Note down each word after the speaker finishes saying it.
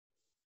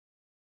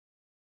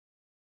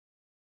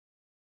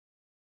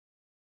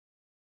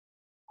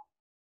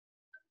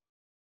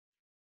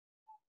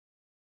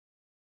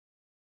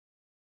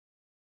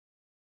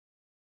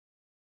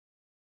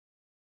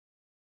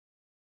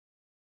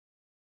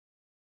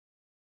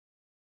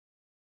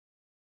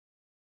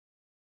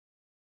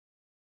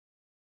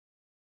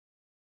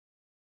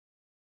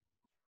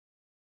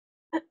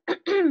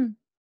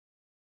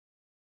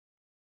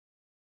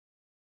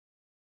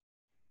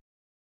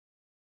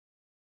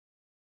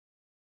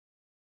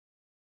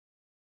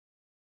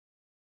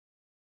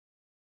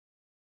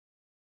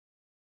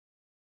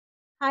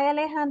Hi,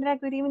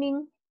 Alejandra. Good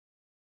evening.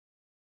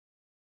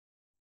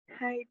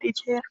 Hi,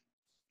 teacher.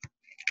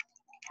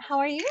 How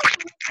are you? How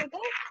was your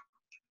day?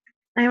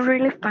 I'm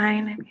really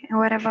fine. And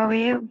what about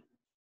you?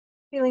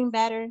 Feeling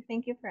better.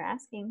 Thank you for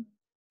asking.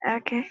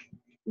 Okay,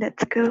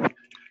 that's good.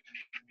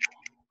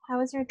 How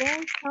was your day?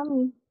 Tell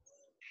me.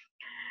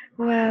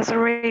 Was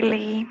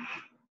really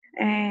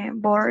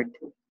bored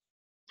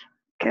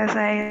because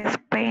I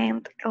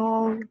spent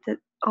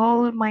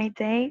all my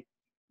day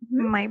Mhm.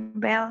 in my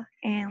bed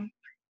and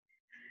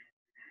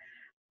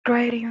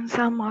writing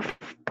some of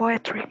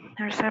poetry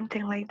or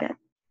something like that.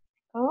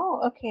 Oh,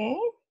 okay.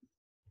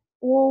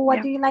 Well, what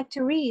Yeah. do you like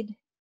to read?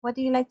 What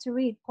do you like to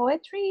read?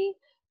 Poetry?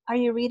 Are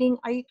you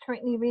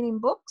currently reading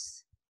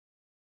books?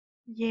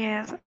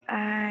 Yes,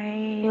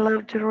 I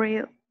love to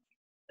read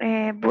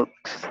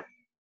books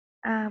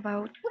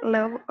about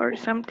love or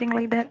something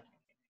like that.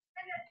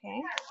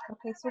 Okay.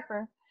 Okay,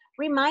 super.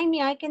 Remind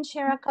me, I can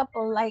share a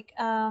couple like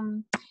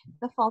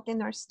The Fault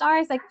in Our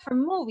Stars, like for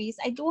movies.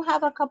 I do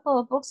have a couple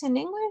of books in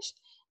English,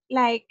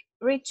 like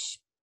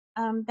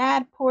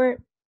Dad Poor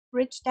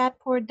Rich Dad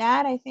Poor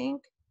Dad, I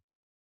think.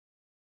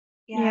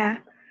 Yeah.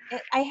 Yeah,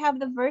 I have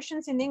the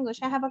versions in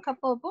English. I have a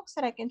couple of books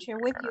that I can share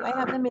with you. I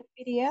have them in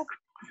PDF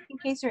in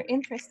case you're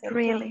interested to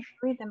really.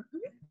 read them.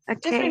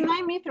 Mhm. Just Okay,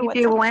 remind me through if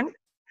you WhatsApp. want,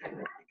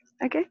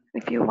 okay,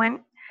 if you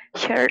want,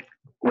 share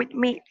with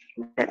me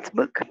that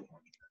book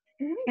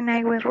Mhm. and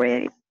I will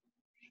read it.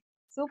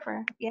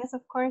 Super. Yes,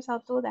 of course,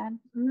 I'll do that.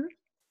 Mhm.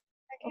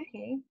 Okay.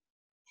 Okay.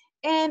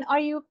 And are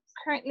you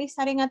currently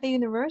studying at the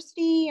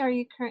university? Are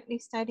you currently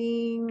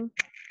studying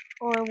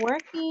or No,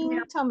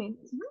 working? Tell me.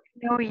 Mhm.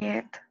 no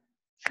yet.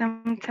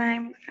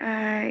 Sometimes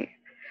I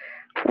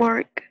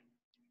work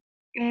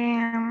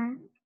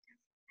and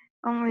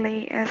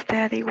only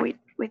study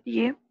with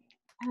you.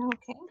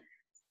 Okay.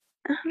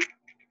 Uh-huh.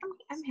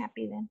 I'm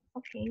happy then.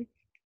 Okay.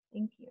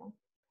 Thank you.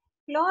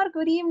 Flor,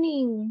 good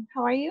evening.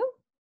 How are you?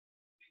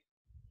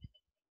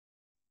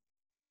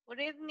 Good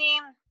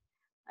evening.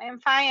 I am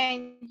fine.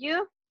 And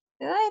you?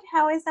 Good.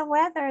 How is the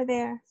weather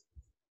there?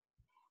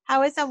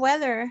 How is the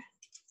weather?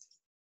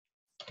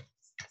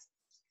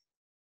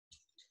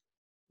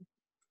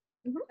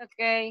 Mhm.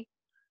 Okay.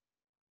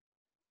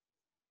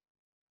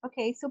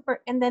 Okay,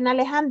 super. And then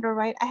Alejandro,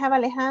 right? I have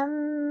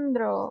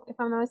Alejandro, if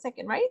I'm not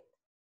mistaken, right?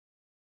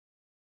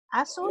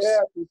 Asus?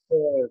 Yeah,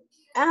 teacher.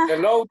 Ah,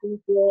 Hello,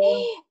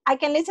 teacher. I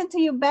can listen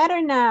to you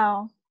better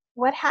now.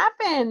 What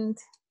happened?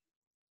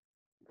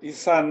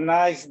 It's a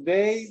nice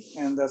day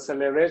and a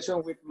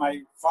celebration with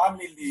my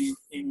family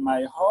in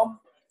my home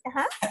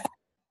Uh-huh.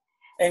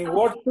 and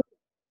Okay.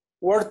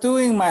 work too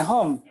in my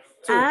home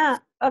too.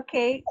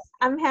 Okay.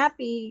 I'm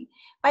happy.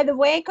 By the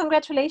way,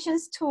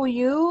 congratulations to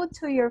you,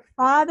 to your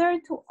father,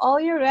 to all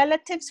your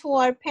relatives who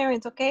are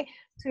parents, okay?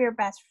 To your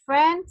best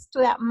friends, to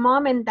that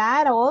mom and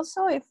dad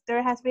also, if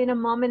there has been a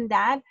mom and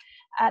dad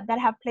that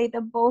have played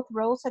the both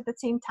roles at the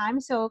same time.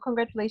 So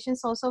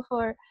congratulations also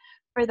for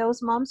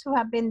those moms who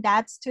have been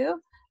dads too.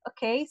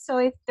 Okay, so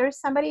if there's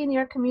somebody in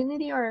your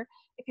community or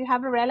if you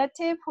have a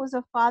relative who's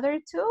a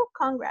father too,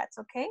 congrats,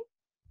 okay?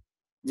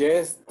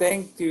 Yes,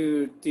 thank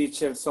you,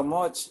 teacher, so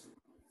much.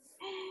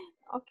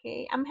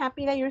 Okay, I'm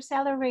happy that you're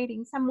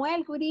celebrating.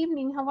 Samuel, good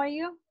evening. How are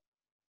you?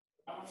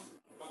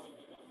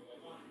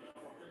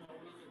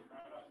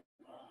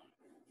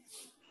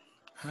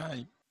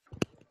 Hi,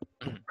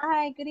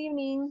 Hi, good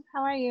evening.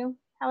 How are you?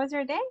 How was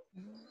your day?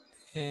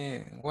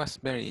 was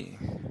very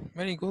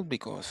good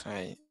because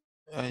I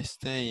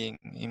stay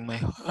in my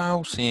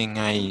house and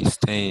I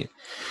stay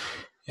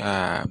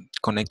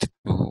connected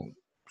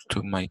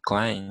to my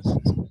clients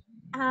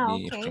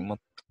the Okay.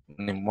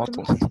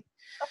 remotely. Mhm.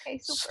 Okay,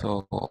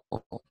 super.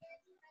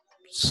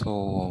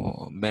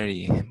 So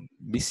very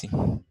busy.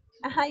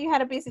 You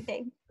had a busy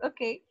day.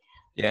 Okay.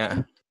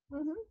 Yeah.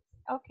 Mm-hmm.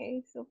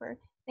 Okay, super.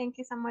 Thank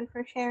you, Samuel,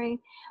 for sharing.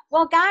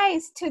 Well,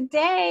 guys,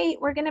 today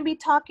we're going to be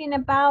talking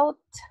about,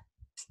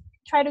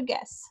 try to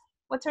guess.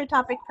 What's our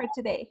topic for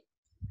today?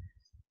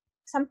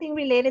 Something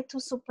related to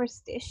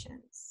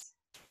superstitions.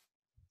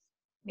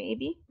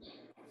 Maybe?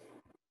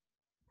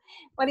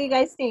 What do you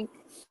guys think?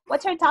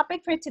 What's our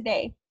topic for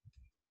today?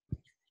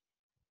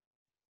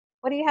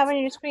 What do you have on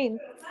your screen?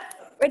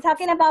 We're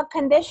talking about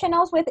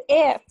conditionals with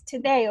if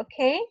today,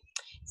 okay?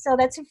 So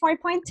that's in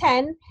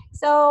 4.10.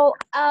 So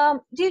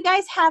do you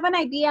guys have an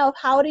idea of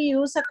how to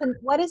use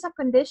what is a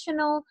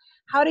conditional?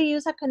 How to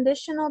use a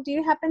conditional? Do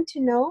you happen to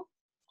know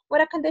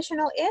what a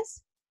conditional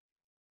is?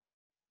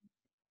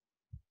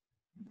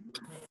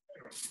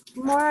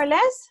 More or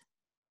less?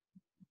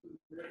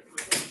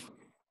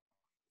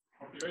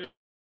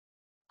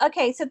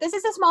 Okay, so this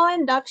is a small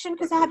induction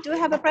because do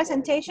have a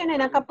presentation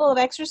and a couple of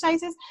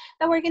exercises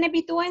that we're going to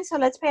be doing. So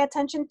let's pay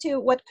attention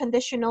to what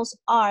conditionals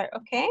are,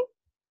 okay?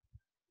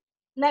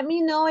 Let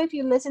me know if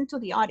you listen to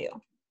the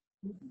audio.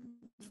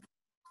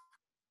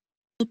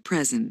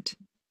 Present.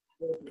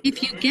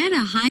 If you get a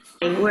high...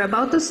 We're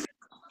about to start.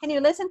 Can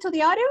you listen to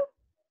the audio?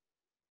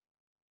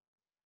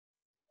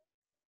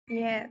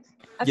 Yes.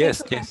 Okay, Yes,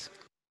 super. yes.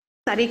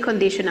 study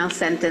conditional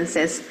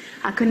sentences.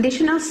 A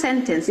conditional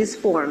sentence is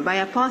formed by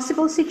a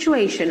possible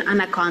situation and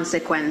a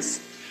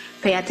consequence.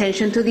 Pay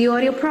attention to the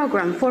audio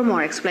program for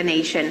more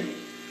explanation.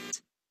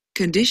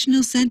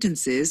 Conditional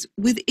sentences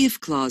with if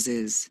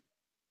clauses.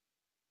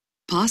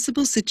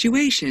 Possible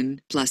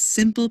situation plus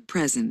simple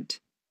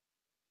present.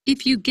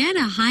 If you get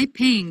a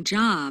high-paying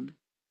job.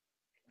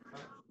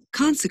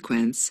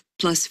 Consequence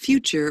plus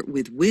future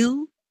with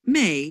will,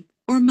 may,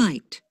 or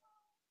might.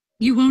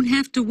 You won't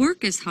have to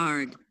work as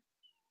hard.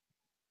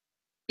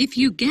 If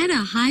you get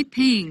a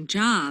high-paying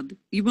job,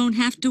 you won't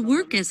have to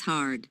work as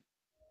hard.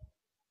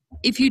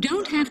 If you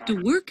don't have to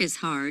work as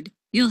hard,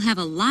 you'll have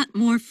a lot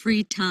more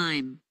free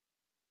time.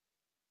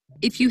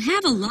 If you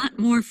have a lot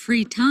more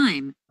free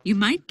time, you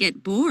might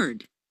get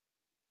bored.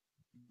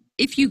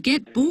 If you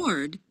get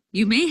bored,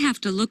 you may have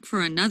to look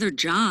for another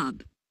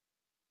job.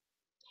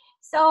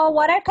 So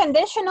what are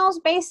conditionals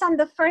based on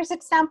the first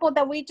example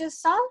that we just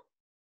saw?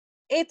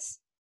 It's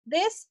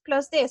this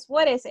plus this.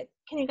 What is it?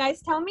 Can you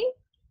guys tell me?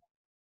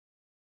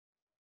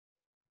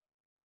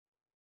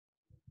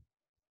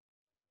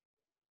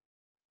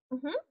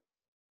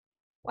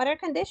 What are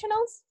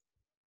conditionals?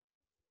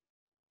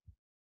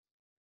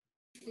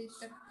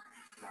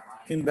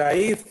 In the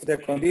if, the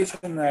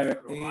conditional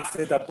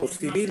is the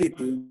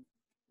possibility.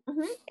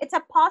 It's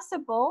a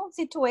possible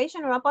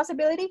situation or a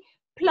possibility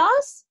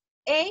plus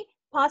a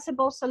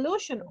possible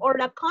solution or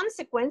the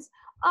consequence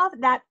of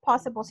that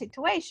possible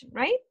situation,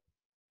 right?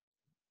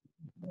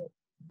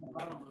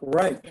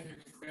 Right.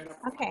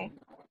 Okay.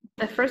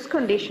 The first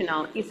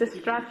conditional is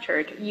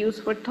structured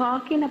used for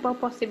talking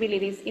about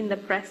possibilities in the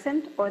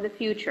present or the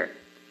future.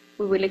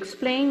 We will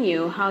explain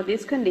you how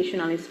this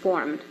conditional is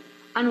formed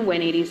and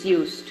when it is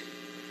used.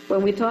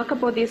 When we talk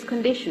about this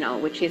conditional,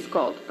 which is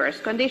called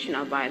first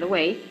conditional, by the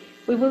way,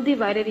 we will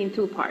divide it in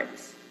two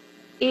parts,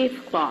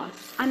 if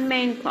clause and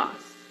main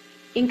clause.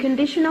 In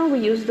conditional, we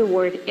use the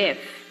word if.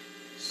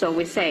 So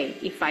we say,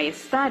 if I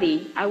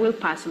study, I will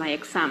pass my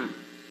exam.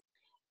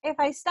 If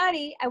I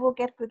study, I will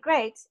get good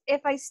grades.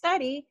 If I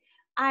study,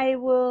 I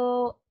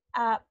will,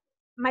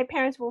 my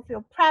parents will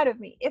feel proud of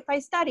me. If I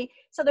study,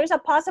 so there's a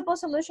possible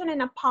solution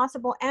and a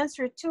possible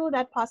answer to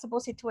that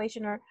possible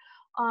situation or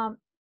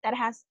that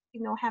has,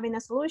 having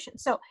a solution.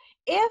 So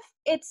if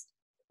it's,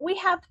 we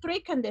have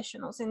three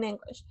conditionals in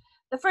English.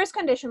 The first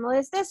conditional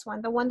is this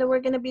one, the one that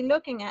we're going to be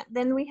looking at.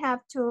 Then we have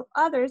two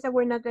others that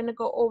we're not going to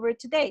go over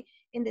today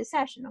in this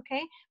session,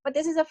 okay? But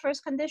this is the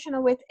first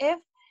conditional with if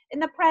in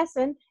the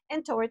present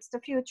and towards the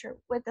future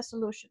with the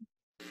solution.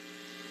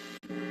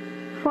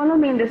 Follow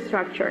me in the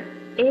structure.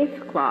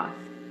 If clause,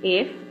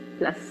 if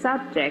plus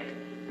subject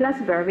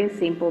plus verb in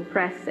simple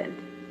present.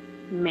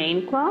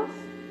 Main clause,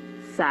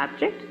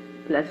 subject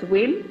plus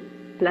will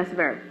plus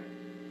verb.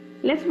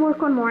 Let's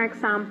work on more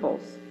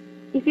examples.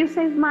 If you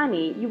save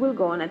money, you will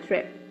go on a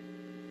trip.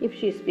 If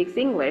she speaks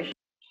English.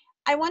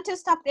 I want to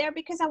stop there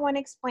because I want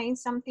to explain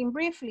something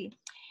briefly.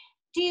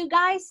 Do you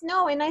guys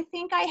know, and I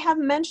think I have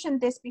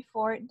mentioned this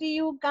before, do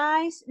you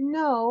guys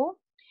know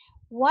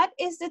what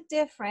is the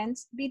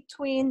difference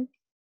between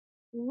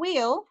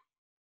will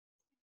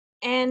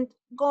and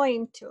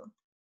going to?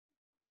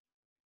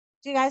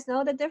 Do you guys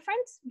know the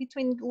difference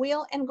between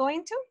will and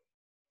going to?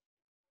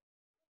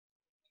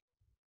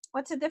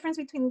 What's the difference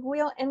between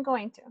will and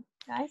going to,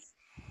 guys?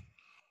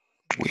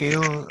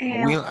 Will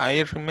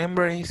I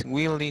remember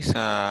will is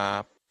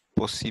a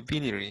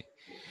possibility.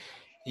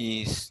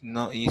 Is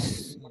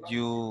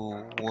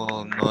you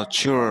will not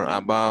sure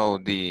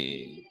about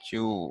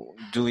you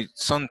do it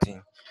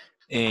something,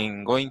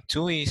 and going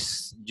to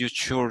is you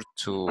sure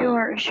to You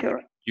are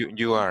sure.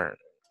 you are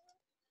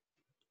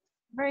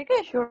Very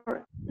good. Sure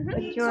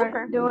that you Super.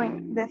 are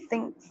doing the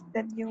things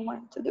that you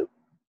want to do.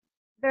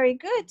 Very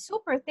good,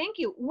 super, thank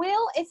you.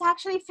 Will is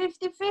actually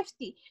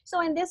 50-50.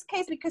 So in this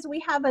case, because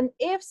we have an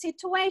if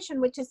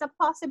situation, which is a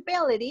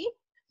possibility,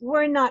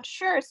 we're not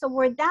sure, so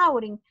we're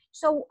doubting.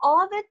 So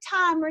all the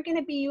time we're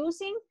gonna be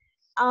using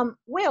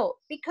will,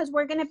 because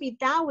we're gonna be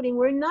doubting.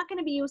 We're not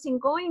gonna be using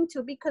going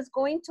to, because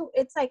going to,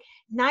 it's like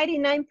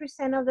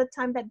 99% of the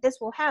time that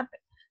this will happen.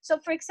 So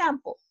for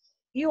example,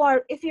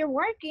 if you're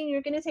working,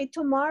 you're gonna say,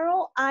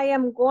 tomorrow I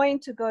am going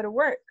to go to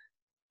work.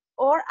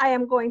 Or I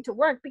am going to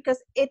work,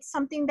 because it's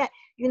something that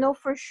you know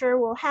for sure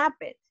will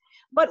happen.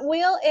 But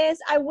will is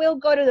I will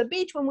go to the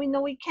beach when we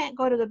know we can't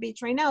go to the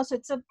beach right now. So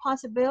it's a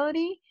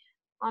possibility,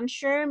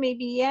 unsure,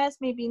 maybe yes,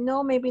 maybe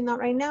no, maybe not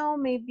right now,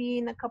 maybe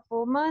in a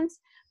couple of months,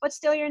 but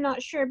still you're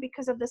not sure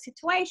because of the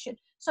situation.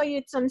 So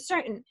it's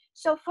uncertain.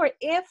 So for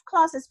if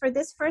clauses, for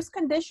this first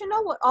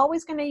conditional, we're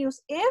always going to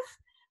use if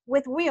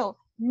with will,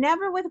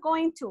 never with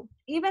going to,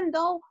 even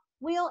though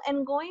will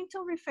and going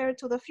to refer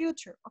to the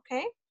future,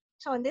 okay?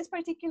 So in this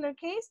particular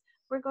case,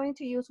 we're going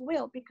to use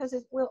will because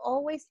it will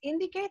always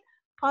indicate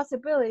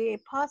possibility, a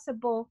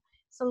possible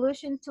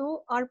solution to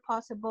our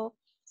possible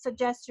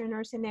suggestion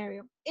or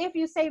scenario. If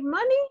you save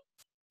money,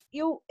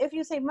 you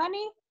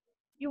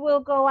will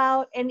go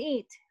out and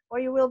eat, or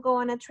you will go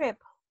on a trip,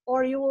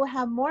 or you will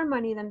have more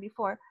money than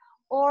before,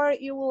 or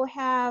you will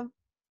have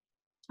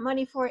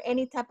money for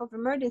any type of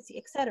emergency,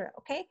 etc.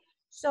 Okay?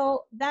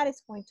 So that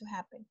is going to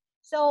happen.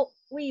 So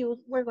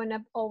we're going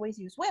to always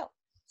use will.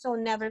 So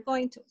never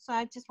going to. So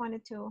I just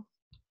wanted to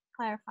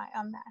clarify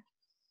on that.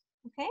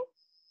 Okay?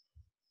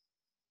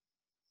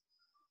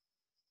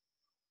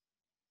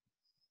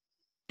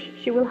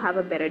 She will have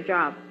a better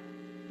job.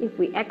 If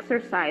we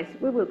exercise,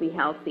 we will be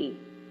healthy.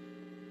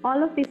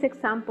 All of these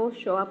examples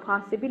show a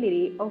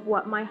possibility of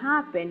what might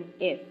happen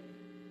if.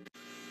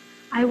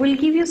 I will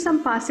give you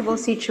some possible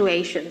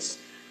situations.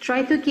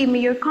 Try to give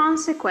me your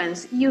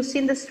consequence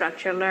using the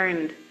structure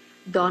learned.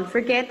 Don't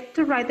forget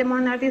to write them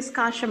on our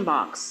discussion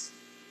box.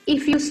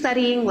 If you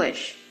study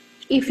English,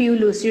 if you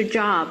lose your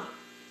job,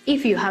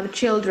 if you have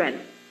children.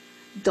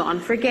 Don't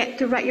forget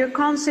to write your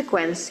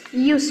consequence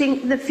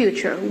using the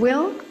future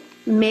will,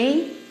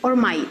 may, or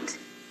might.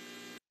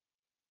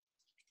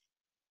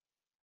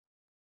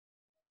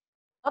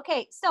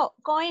 Okay, so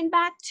going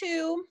back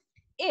to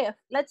if,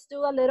 let's do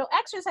a little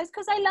exercise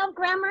because I love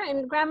grammar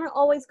and grammar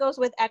always goes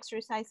with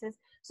exercises.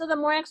 So the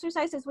more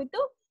exercises we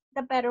do,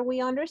 the better we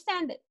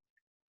understand it.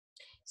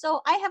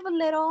 So I have a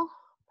little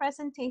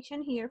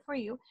presentation here for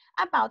you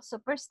about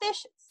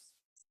superstitions,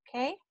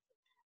 okay?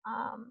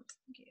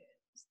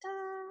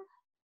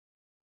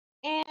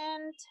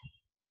 And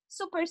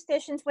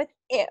superstitions with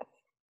if,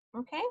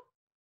 okay?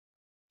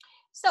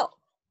 So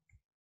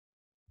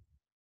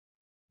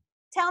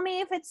tell me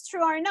if it's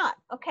true or not,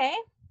 okay?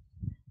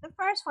 The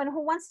first one,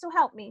 who wants to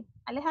help me?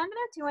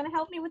 Alejandra, do you want to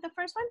help me with the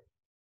first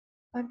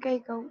one? Okay,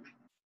 go.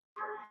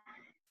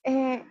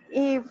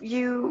 If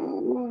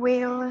you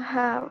will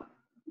have,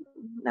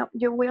 no,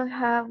 you will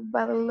have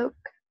bad luck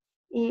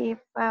if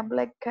a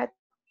black cat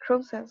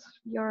crosses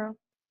your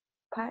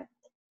path.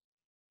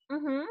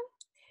 Mm-hmm.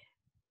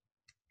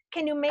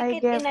 Can you make I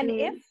it guess in an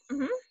if?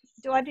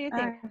 Mm-hmm. What do you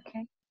think?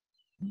 Okay.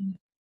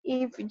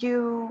 If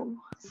you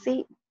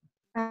see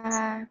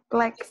a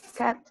black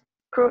cat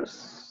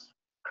crosses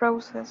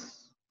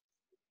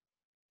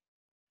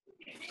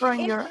from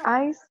your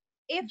eyes,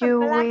 If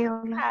you a black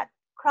will cat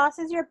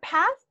crosses your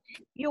path,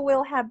 you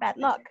will have bad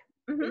luck.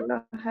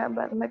 have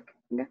bad luck.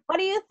 What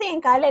do you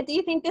think, Ale? Do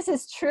you think this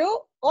is true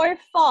or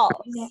false?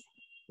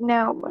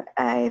 No, but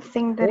I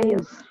think that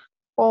is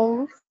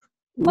false.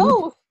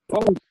 Both.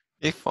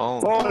 It's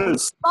false.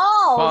 False.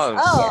 False.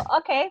 False. Oh,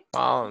 okay.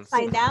 False. Let's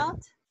find out.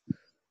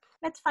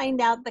 Let's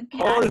find out the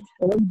cat.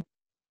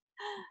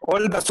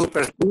 All the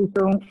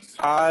superstitions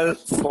are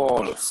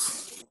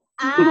false.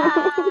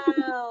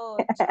 Ouch.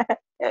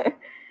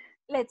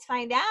 Let's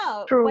find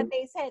out what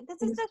they said.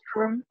 This is the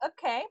true.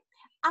 Okay.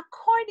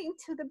 According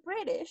to the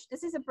British,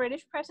 this is a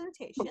British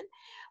presentation.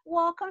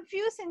 Well,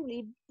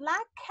 confusingly,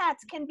 black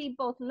cats can be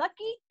both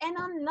lucky and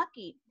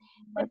unlucky,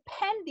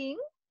 depending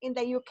in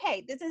the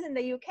UK. This is in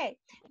the UK,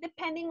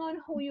 depending on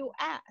who you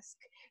ask.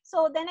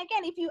 So then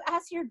again, if you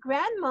ask your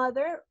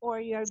grandmother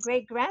or your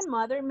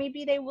great-grandmother,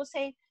 maybe they will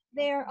say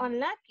they're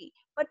unlucky.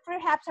 But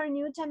perhaps our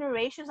new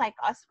generations, like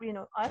us,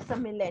 us the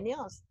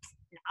millennials,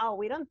 no,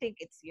 we don't think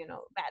it's,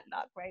 bad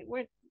luck, right?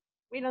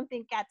 We don't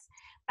think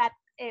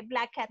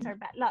black cats are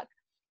bad luck.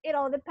 It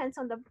all depends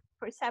on the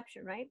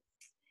perception, right?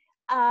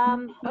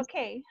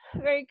 Okay,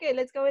 very good.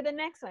 Let's go with the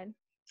next one.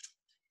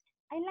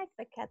 I like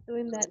the cat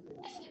doing that.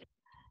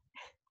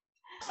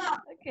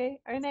 Okay,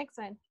 our next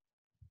one.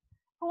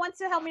 Who wants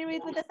to help me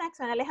read with this next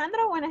one?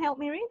 Alejandro, want to help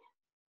me read?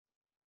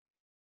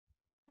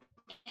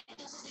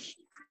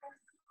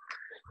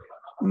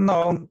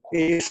 No,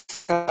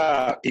 it's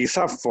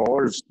a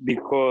false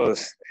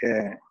because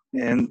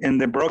in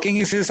the broken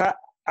is an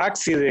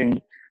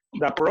accident.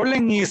 The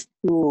problem is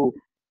to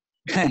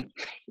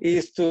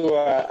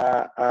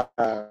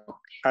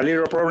a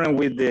little problem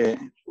with the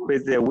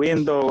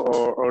window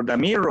or the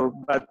mirror,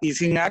 but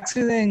it's an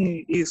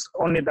accident is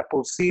only the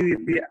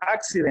possibility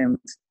accident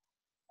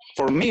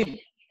for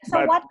me. So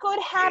but what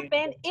could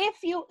happen if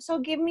you? So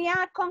give me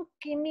a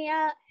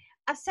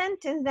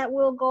sentence that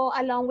will go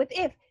along with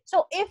if.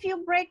 So if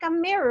you break a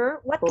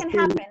mirror, what can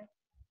happen?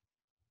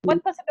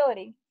 What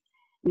possibility?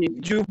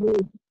 If you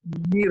break a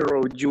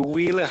mirror, you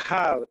will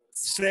have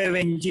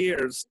 7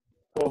 years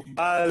of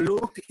bad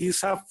luck.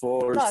 Is a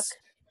false. Look,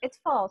 it's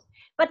false.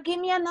 But give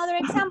me another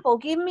example.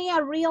 Give me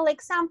a real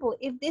example.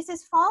 If this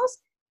is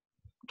false,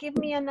 give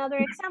me another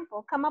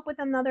example. Come up with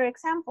another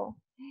example.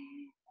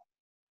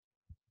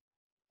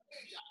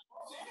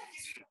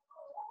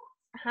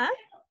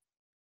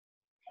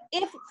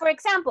 If, for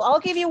example, I'll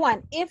give you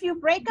one. If you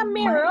break a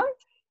mirror,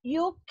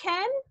 you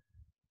can,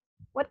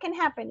 what can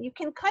happen? You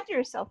can cut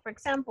yourself, for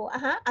example.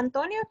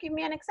 Antonio, give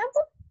me an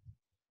example.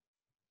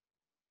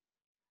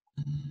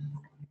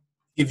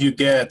 If you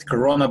get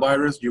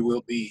coronavirus, you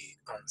will be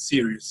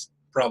serious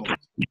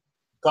problems,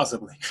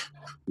 possibly.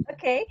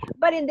 Okay,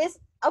 but in this,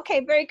 okay,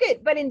 very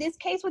good. But in this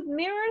case with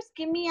mirrors,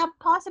 give me a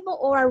possible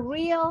or a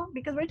real,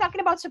 because we're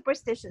talking about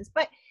superstitions,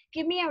 but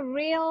give me a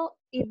real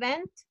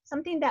event,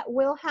 something that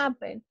will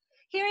happen.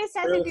 Here it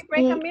says if you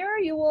break a mirror,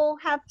 you will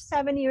have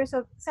 7 years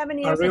of a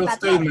real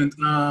statement.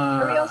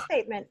 A real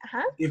statement.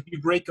 If you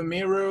break a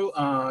mirror,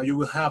 you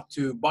will have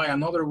to buy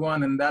another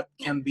one, and that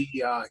can be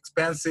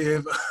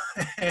expensive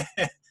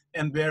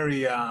and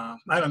very, I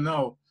don't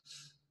know.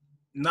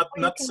 Not Or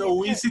you not can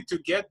so get hurt. easy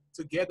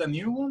to get a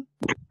new one.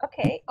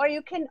 Okay, or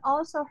you can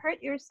also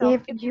hurt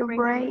yourself If you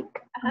break,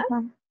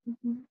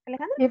 mhm.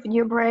 Alejandra? If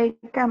you break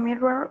a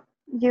mirror,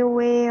 you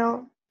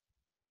will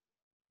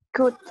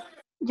cut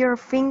your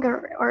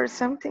finger or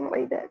something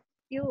like that.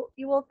 You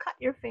will cut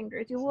your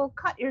fingers. You will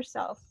cut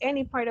yourself,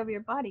 any part of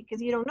your body,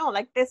 because you don't know,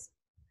 like this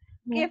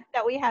Yeah. gift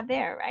that we have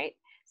there, right?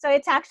 So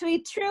it's actually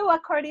true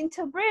according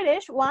to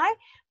British. Why?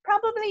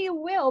 Probably you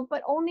will,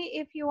 but only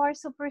if you are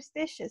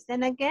superstitious.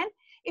 Then again,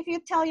 if you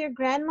tell your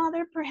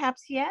grandmother,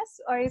 perhaps yes,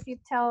 or if you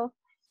tell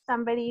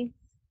somebody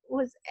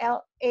whose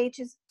age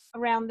is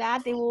around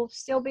that, they will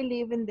still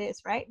believe in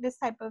this, right? This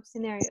type of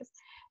scenarios.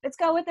 Let's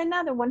go with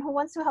another one. Who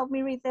wants to help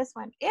me read this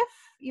one? If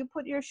you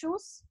put your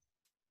shoes.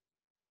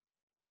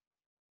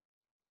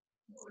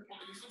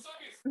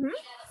 Mhm.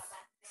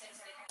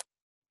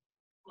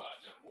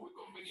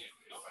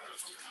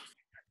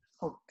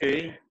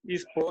 Okay,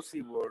 it's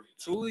possible.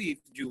 So if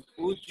you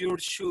put your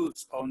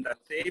shoes on the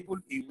table,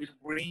 it will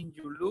bring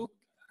you luck.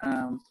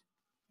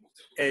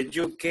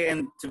 You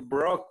can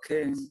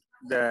broken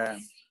the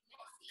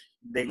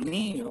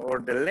knee or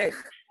the leg.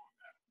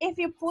 If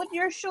you put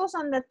your shoes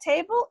on the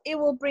table, it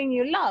will bring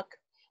you luck.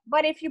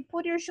 But if you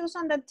put your shoes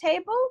on the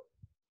table,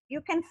 you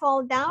can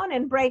fall down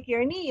and break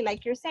your knee,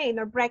 like you're saying,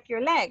 or break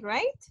your leg,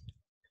 right?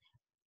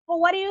 Well,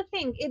 what do you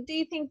think? Do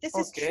you think this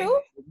is true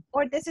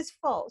or this is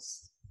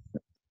false?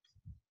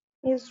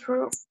 It's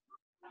true.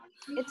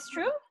 It's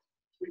true?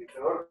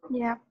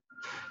 Yeah.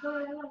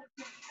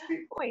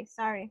 Wait,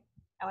 sorry.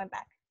 I went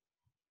back.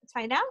 Let's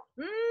find out.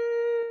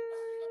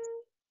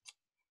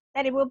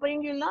 That it will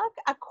bring you luck.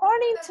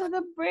 According to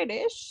the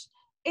British,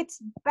 it's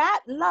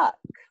bad luck.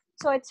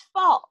 So it's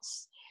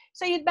false.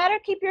 So you'd better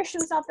keep your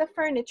shoes off the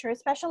furniture,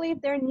 especially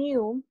if they're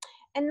new.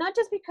 And not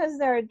just because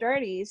they're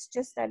dirty, it's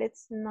just that it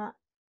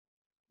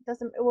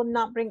will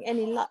not bring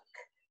any luck.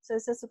 So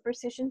it's a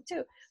superstition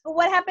too. But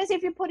what happens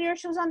if you put your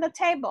shoes on the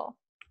table?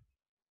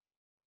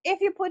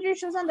 If you put your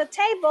shoes on the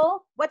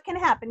table, what can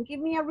happen? Give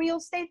me a real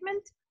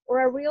statement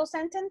or a real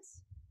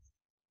sentence.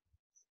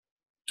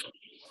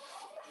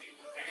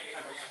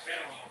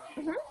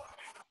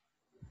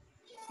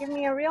 Give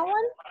me a real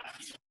one.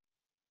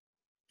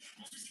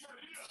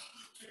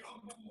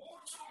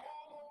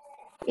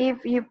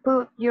 If you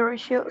put your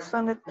shoes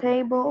on the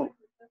table,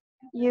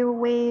 you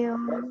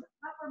will,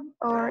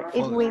 or it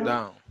Fall will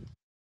down.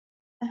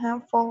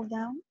 fall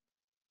down.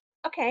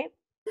 Okay,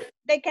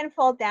 they can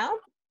fall down.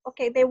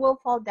 Okay, they will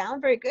fall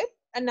down. Very good.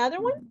 Another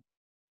one.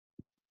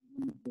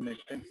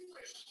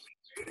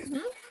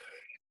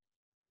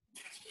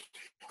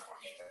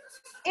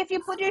 If you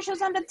put your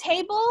shoes on the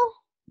table,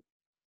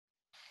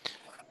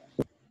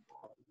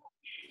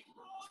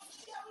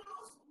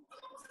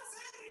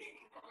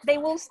 they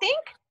will stink,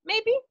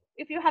 maybe.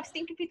 If you have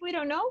stinky feet, we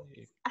don't know.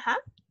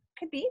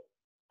 Could be.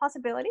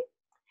 Possibility.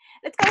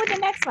 Let's go with the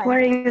next one.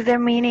 What is the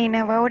meaning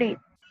about it?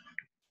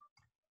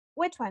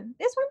 Which one?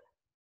 This one?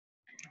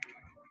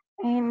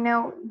 And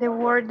no, the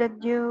word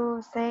that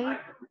you say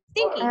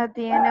Stinky. at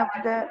the end of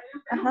the,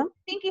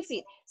 Stinky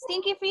feet.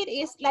 Stinky feet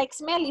is like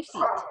smelly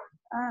feet.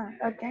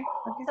 Okay.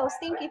 So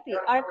stinky feet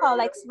are called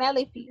like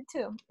smelly feet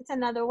too. It's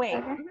another way.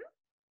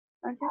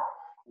 Okay.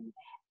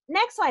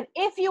 Next one.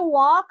 If you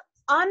walk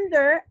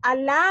under a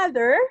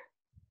ladder,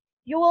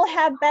 you will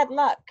have bad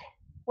luck.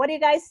 What do you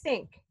guys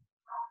think?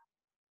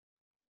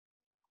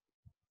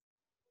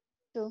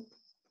 True.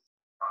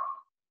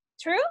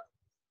 True?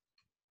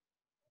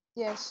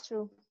 Yes,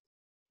 true.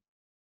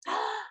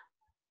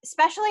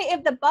 Especially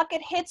if the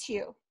bucket hits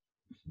you.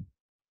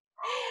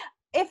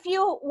 If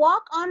you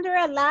walk under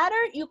a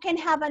ladder, you can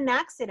have an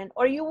accident,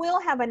 or you will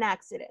have an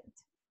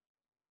accident,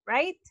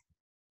 right?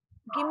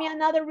 Give me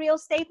another real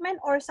statement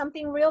or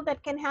something real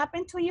that can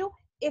happen to you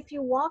if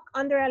you walk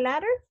under a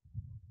ladder.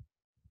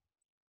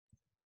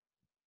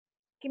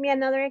 Give me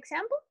another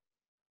example.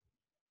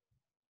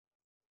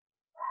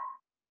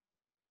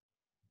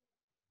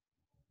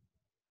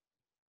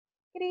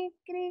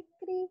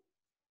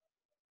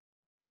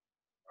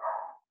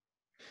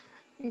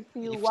 If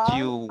you If walk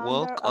you under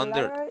walk a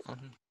under, ladder,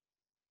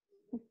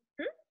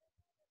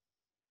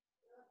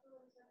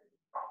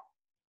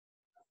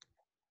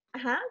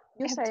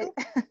 you say.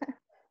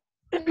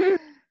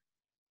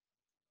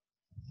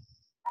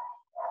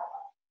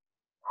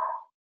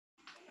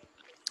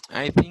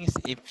 I think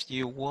if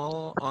you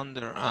walk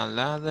under a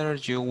ladder,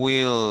 you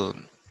will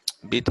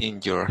beat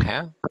in your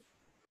head.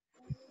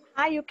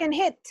 You can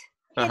hit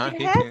your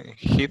head.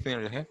 Hit in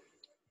your head.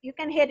 You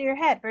can hit your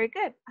head. Very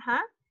good.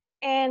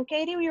 And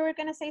Katie, you were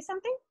gonna say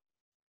something?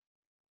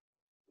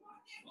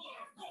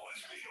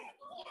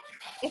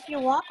 If you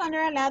walk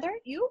under a ladder,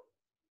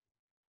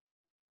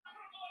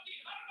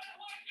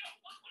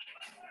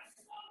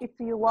 If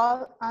you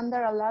walk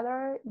under a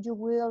ladder, you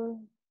will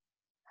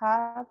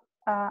have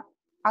an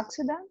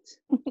accident.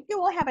 You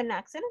will have an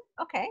accident.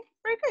 Okay,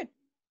 very good.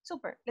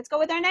 Super. Let's go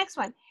with our next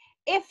one.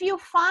 If you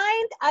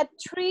find a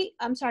tree,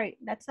 I'm sorry,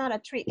 that's not a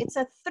tree. It's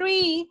a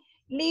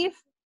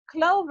 3-leaf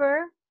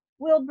clover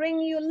will bring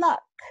you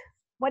luck.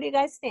 What do you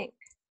guys think?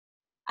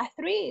 A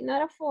 3,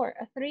 not a 4,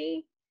 a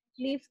 3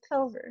 leaf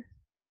clover?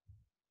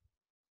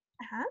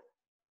 Uh-huh.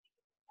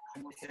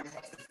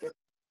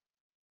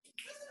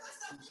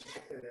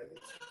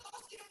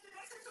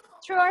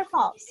 True or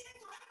false?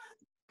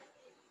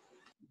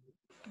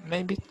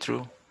 Maybe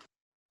true.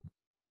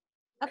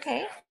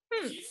 Okay.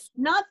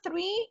 Not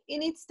 3, it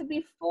needs to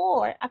be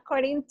 4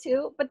 according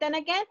to, but then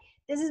again,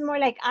 this is more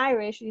like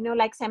Irish, you know,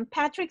 like St.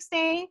 Patrick's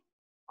Day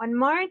on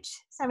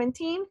March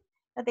 17th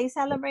that they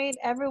celebrate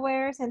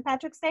everywhere, St.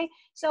 Patrick's Day.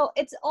 So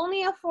it's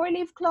only a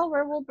 4-leaf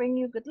clover will bring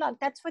you good luck.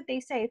 That's what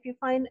they say. If you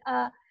find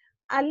a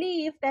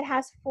leaf that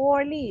has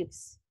 4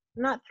 leaves,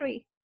 not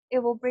 3, it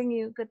will bring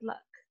you good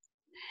luck.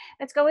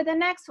 Let's go with the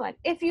next one.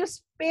 If you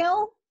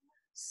spill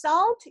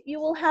salt, you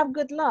will have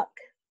good luck.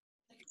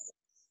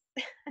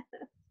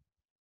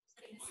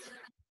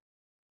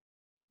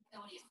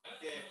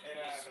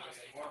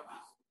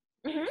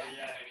 Mm-hmm.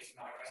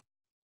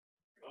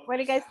 What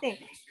do you guys think?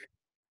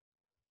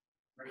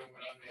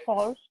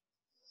 False.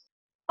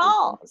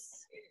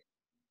 False.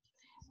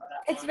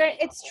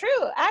 It's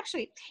true,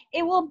 actually.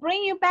 It will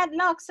bring you bad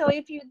luck. So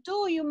if you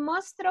do, you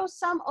must throw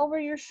some over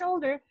your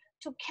shoulder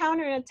to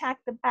counterattack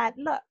the bad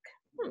luck.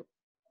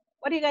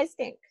 What do you guys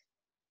think?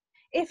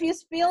 If you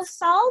spill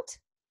salt,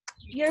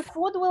 your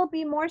food will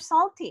be more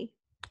salty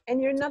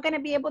and you're not going to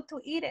be able to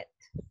eat it.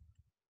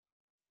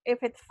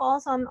 If it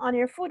falls on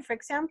your food, for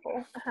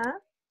example.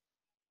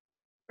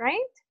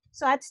 Right?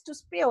 So that's to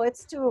spill.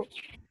 It's to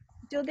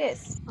do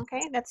this.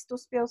 Okay? That's to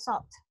spill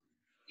salt.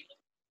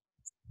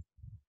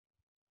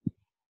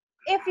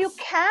 If you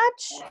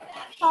catch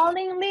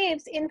falling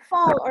leaves in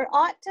fall or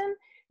autumn,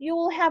 you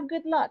will have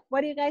good luck.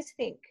 What do you guys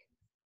think?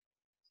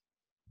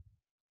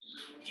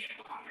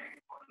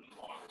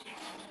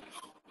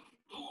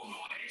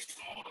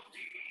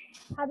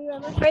 Have you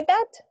ever heard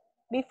that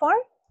before?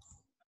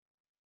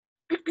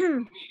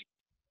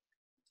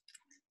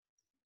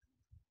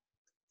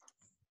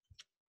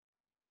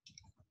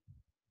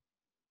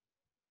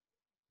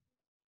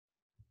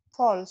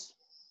 False.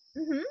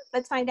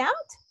 Let's find out.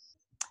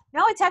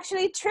 No, it's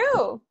actually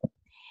true.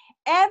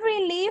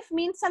 Every leaf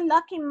means a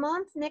lucky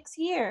month next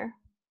year.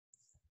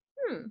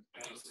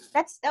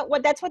 That's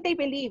what they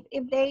believe.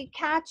 If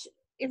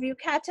you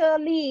catch a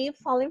leaf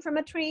falling from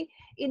a tree,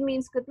 it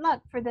means good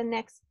luck for the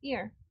next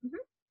year.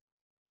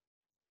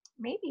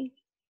 Maybe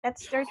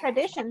that's their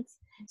traditions.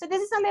 So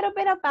this is a little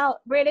bit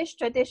about British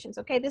traditions.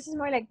 Okay, this is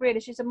more like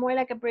British. It's more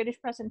like a British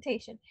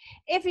presentation.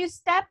 If you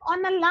step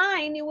on a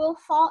line, you will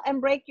fall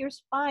and break your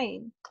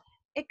spine.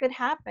 It could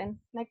happen,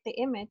 like the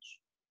image.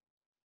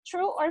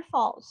 True or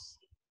false?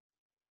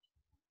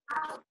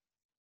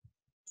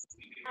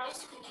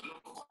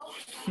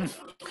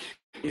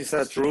 Is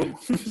that true?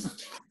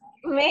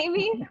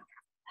 Maybe.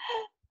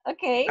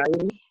 Okay.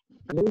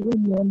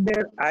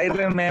 I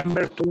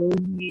remember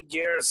 20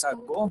 years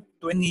ago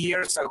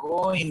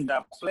in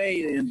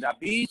the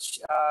beach,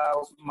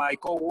 my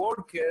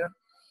coworker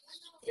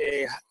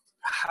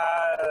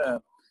had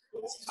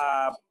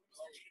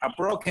a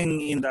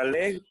broken in the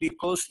leg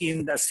because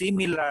in the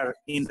similar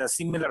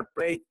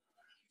play.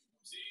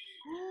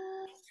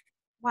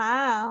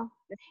 Wow.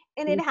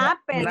 And it An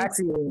happened.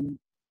 accident.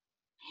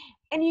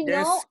 And you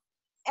Yes. know,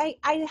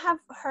 I have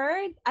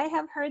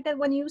heard that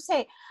when you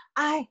say,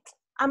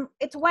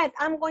 it's wet,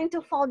 I'm going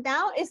to fall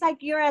down, it's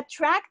like you're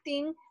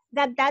attracting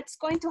that's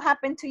going to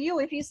happen to you.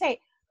 If you say,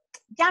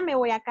 ya me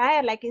voy a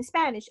caer, like in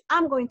Spanish,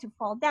 I'm going to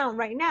fall down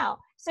right now.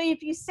 So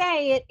if you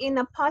say it in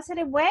a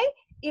positive way,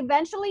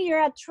 eventually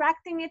you're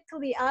attracting it to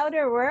the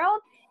outer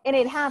world and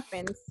it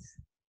happens.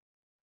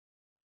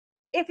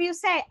 If you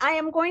say, I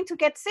am going to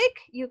get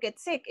sick, you get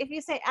sick. If you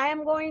say, I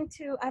am going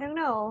to, I don't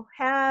know,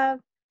 have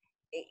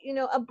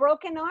a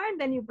broken arm,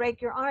 then you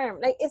break your arm.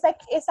 Like it's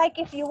like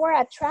if you were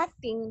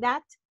attracting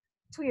that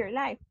to your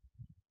life.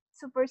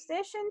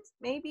 Superstitions,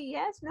 maybe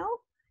yes, no,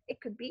 it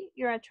could be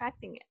you're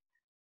attracting it.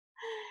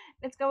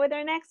 Let's go with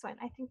our next one.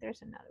 I think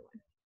there's another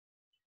one.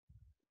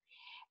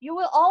 You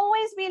will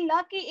always be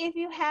lucky if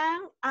you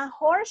hang a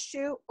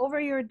horseshoe over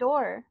your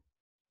door.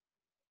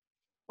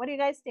 What do you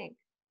guys think?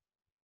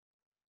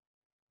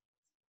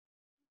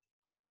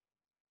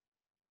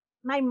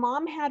 My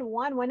mom had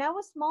one. When I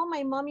was small,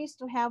 my mom used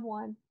to have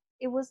one.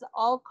 It was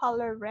all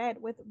color red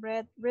with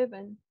red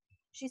ribbon.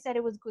 She said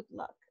it was good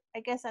luck. I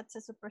guess that's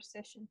a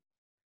superstition.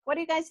 What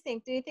do you guys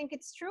think? Do you think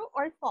it's true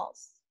or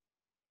false?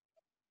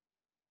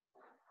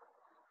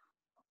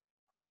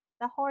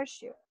 The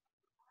horseshoe.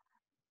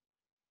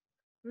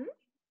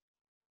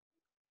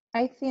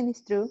 I think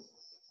it's true.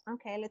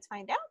 Okay, let's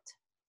find out.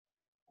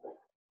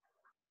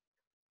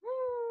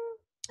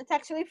 It's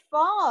actually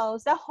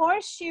false. The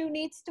horseshoe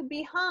needs to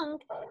be hung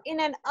in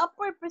an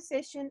upward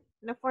position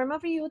in the form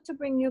of a U to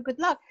bring you good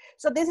luck.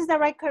 So this is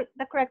the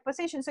correct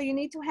position. So you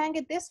need to hang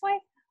it this way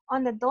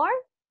on the door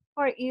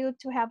for you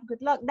to have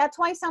good luck. That's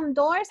why some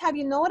doors, have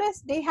you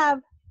noticed, they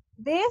have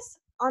this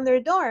on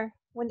their door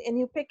and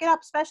you pick it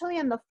up, especially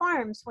in the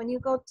farms. When you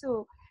go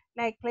to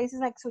like places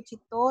like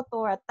Suchitoto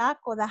or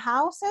Ataco, the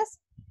houses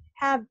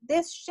have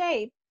this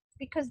shape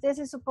because this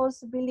is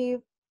supposed to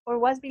believe or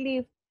was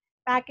believed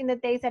back in the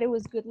days that it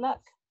was good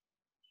luck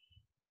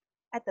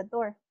at the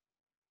door.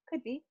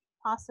 Could be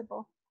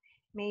possible,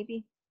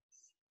 maybe.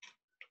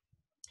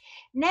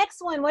 Next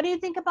one, what do you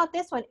think about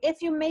this one?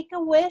 If you make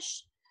a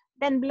wish,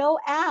 then blow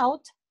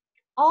out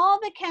all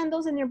the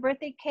candles in your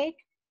birthday cake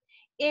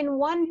in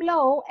one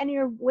blow and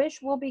your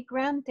wish will be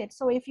granted.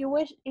 So if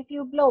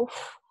you blow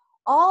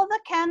all the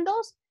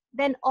candles,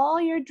 then all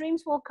your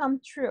dreams will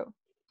come true.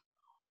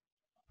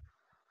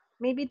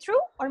 Maybe true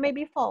or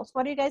maybe false.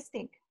 What do you guys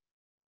think?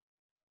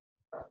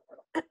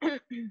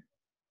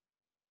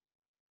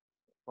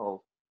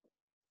 False.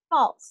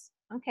 False.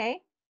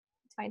 Okay,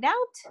 let's find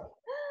out.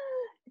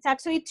 It's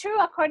actually true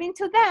according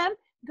to them.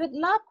 Good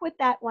luck with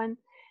that one.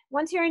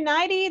 Once you're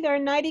 90, there are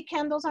 90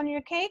 candles on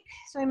your cake.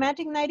 So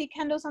imagine 90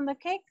 candles on the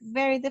cake.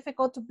 Very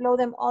difficult to blow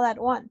them all at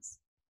once.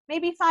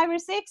 Maybe 5 or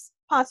 6,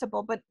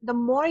 possible. But the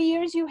more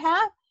years you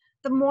have,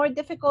 the more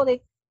difficult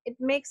it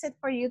makes it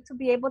for you to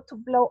be able to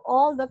blow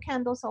all the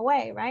candles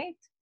away, right?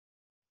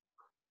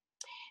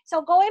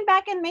 So going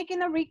back and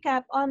making a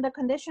recap on the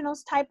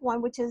conditionals type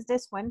 1, which is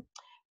this one,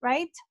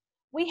 right?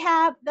 We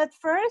have that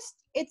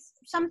first, it's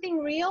something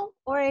real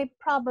or a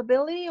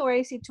probability or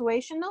a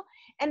situational.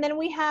 And then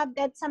we have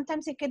that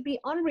sometimes it could be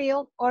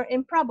unreal or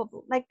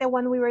improbable, like the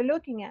one we were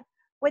looking at,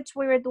 which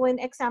we were doing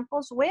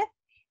examples with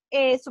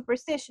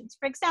superstitions.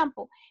 For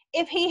example,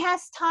 if he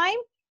has time,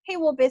 he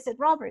will visit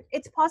Robert.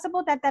 It's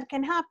possible that that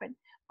can happen.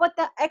 But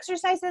the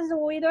exercises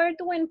we were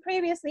doing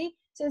previously,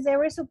 since they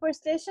were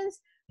superstitions,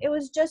 it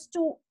was just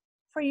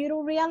for you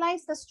to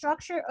realize the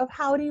structure of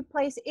how do you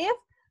place if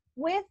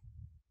with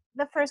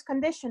the first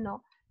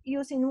conditional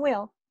using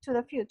will to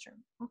the future.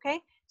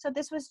 Okay, so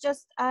this was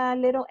just a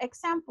little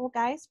example,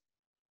 guys.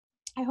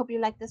 I hope you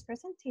like this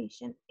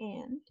presentation,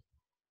 and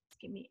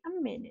give me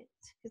a minute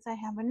because I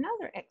have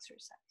another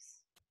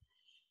exercise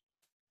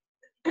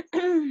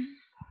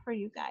for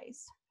you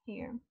guys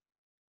here.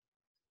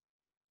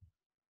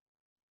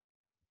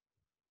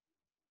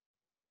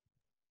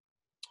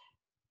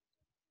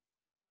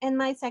 And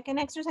my second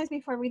exercise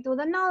before we do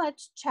the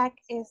knowledge check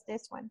is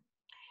this one.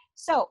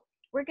 So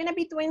we're going to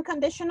be doing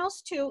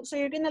conditionals too. So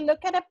you're going to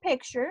look at a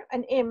picture,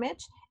 an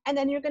image, and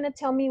then you're going to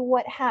tell me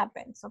what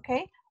happens,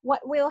 okay?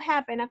 What will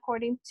happen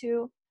according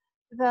to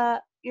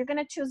you're going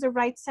to choose the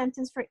right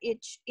sentence for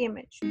each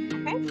image,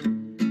 okay?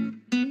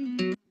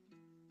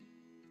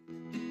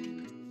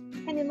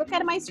 Can you look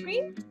at my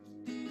screen?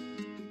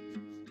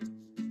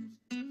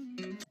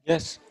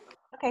 Yes.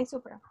 Okay,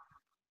 super.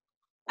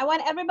 I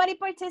want everybody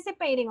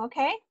participating,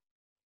 okay?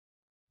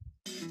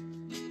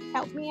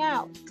 Help me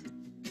out.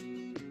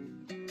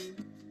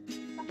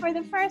 So for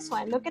the first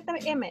one, look at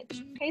the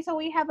image. Okay, so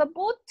we have a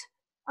boot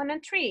on a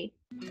tree.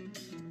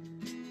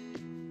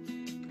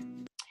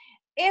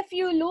 If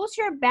you lose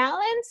your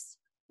balance,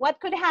 what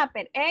could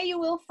happen? A, you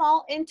will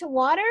fall into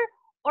water,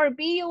 or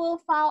B, you will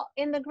fall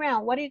in the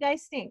ground. What do you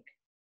guys think?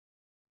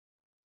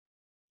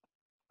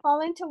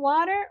 Fall into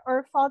water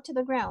or fall to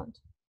the ground?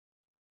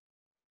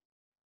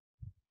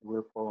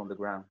 Will fall on the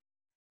ground.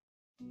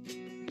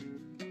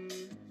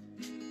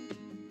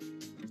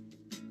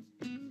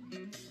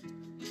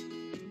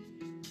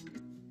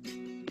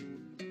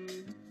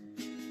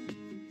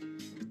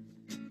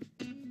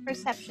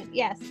 Perception,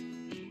 yes.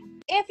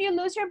 If you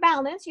lose your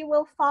balance, you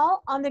will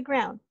fall on the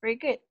ground. Very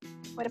good.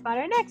 What about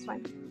our next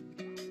one?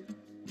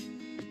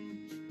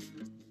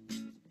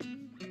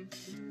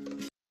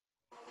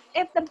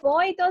 If the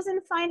boy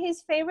doesn't find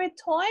his favorite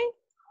toy,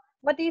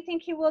 what do you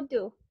think he will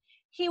do?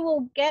 He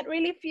will get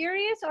really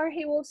furious or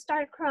he will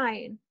start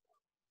crying?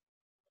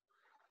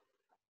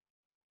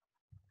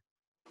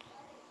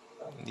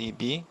 The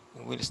B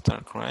will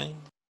start crying.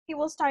 He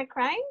will start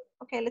crying?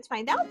 Okay, let's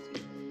find out.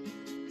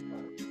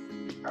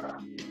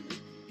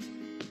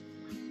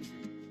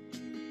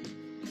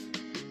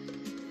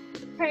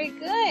 Very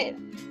good.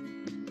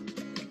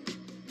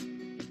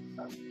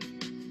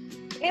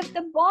 If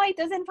the boy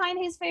doesn't find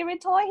his favorite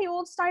toy, he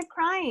will start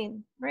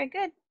crying. Very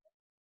good.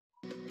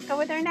 Let's go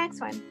with our next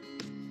one.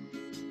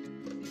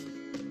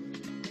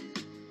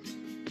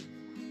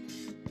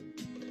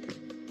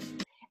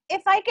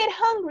 If I get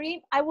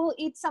hungry, I will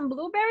eat some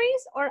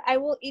blueberries or I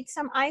will eat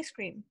some ice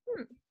cream.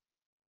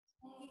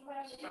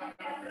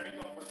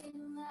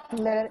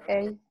 Letter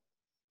A.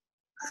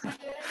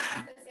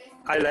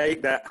 I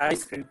like the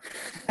ice cream.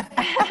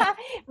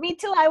 Me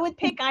too. I would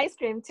pick ice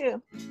cream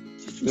too.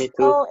 Me too.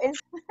 Oh, and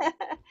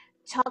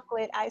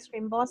chocolate ice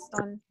cream,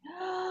 Boston.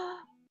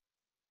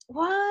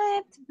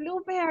 What?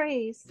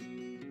 Blueberries.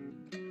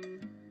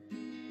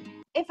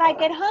 If I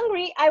get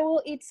hungry, I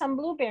will eat some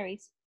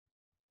blueberries.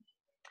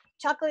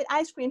 Chocolate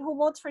ice cream. Who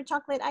votes for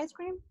chocolate ice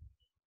cream?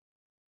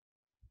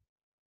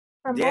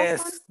 From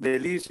Yes, Boston?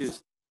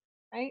 delicious.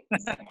 Right?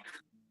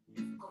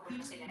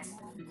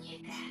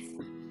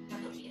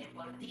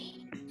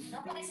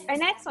 Our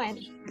next one.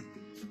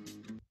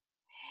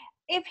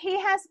 If he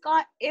has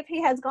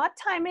got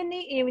time in the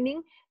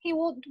evening, he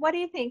will, what do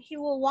you think? He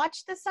will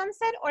watch the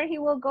sunset or he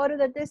will go to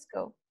the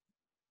disco,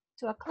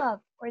 to a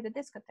club or the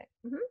discotheque?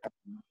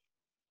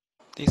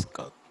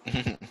 Disco.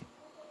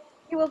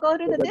 He will go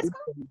to the disco?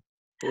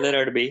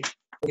 Letter B.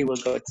 He will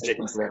go to the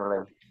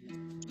disco.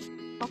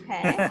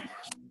 Okay.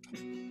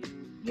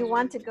 You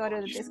want to go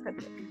to the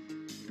discotheque.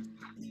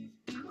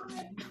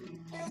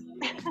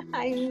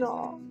 I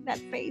know that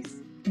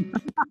face.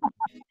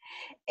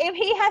 If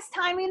he has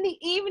time in the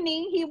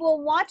evening, he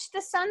will watch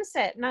the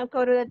sunset, not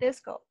go to the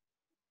disco.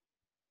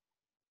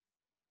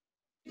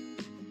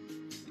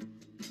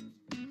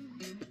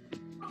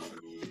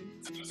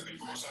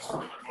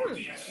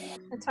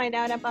 Let's find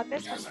out about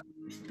this one.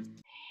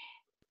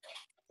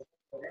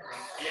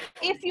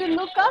 If you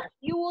look up,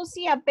 you will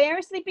see a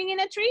bear sleeping in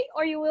a tree,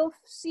 or you will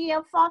see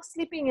a fox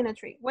sleeping in a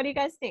tree. What do you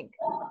guys think?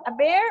 A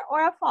bear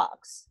or a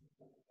fox?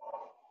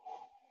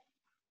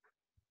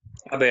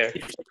 A bear.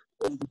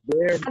 A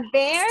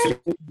bear?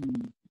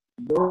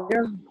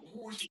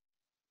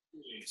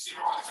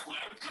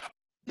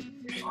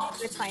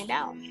 Let's find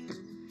out.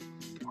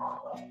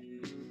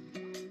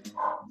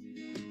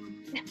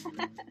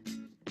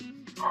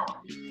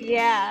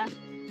 Yeah.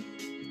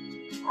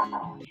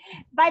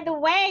 By the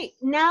way,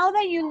 now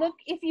that you look,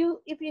 if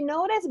you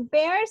notice,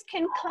 bears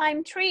can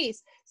climb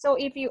trees. So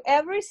if you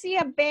ever see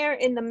a bear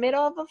in the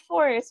middle of a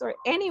forest or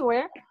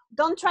anywhere,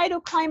 don't try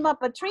to climb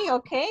up a tree,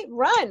 okay?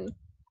 Run,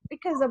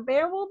 because a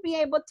bear will be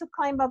able to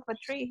climb up a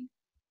tree.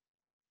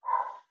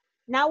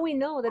 Now we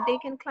know that they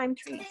can climb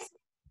trees.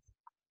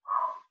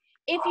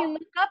 If you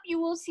look up, you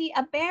will see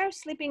a bear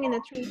sleeping in a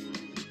tree.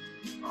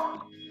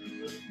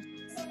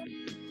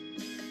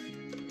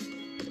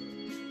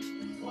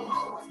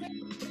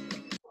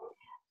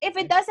 If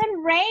it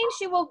doesn't rain,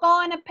 she will go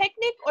on a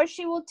picnic or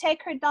she will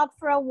take her dog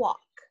for a walk.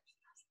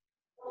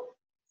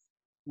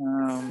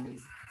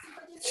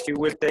 She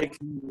will take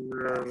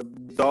her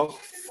dog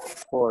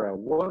for a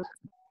walk.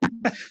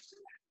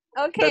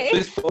 Okay.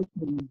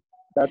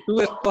 That too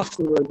is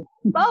possible.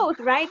 Both,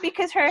 right?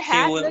 Because her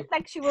hat looks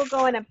like she will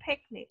go on a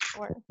picnic,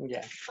 or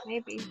yeah,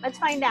 maybe. Let's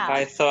find out.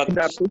 I thought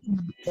that.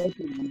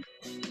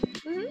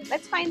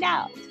 Let's find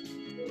out.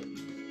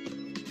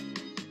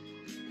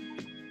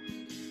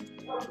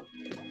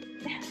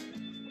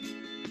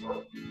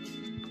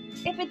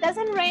 If it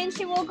doesn't rain,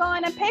 she will go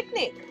on a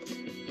picnic.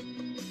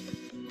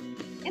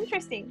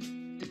 Interesting.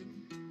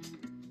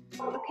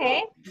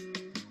 Okay.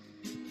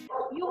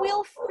 You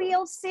will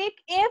feel sick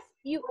if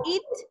you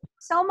eat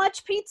so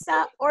much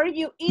pizza or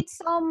you eat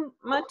so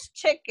much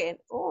chicken.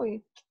 Oh,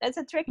 that's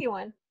a tricky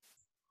one.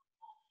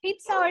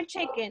 Pizza or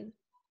chicken?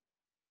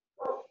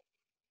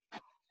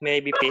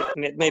 Maybe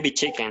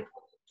chicken.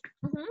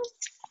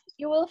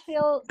 You will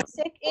feel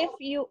sick if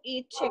you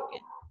eat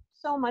chicken.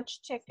 So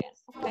much chicken,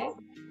 okay?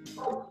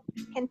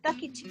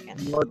 Kentucky chicken.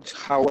 Not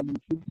Hawaiian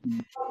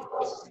chicken.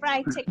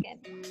 Fried chicken.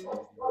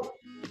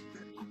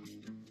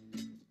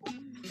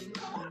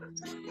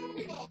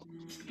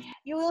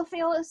 You will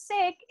feel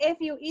sick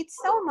if you eat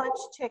so much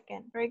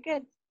chicken. Very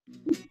good.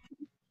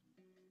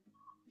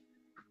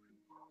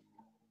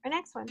 Our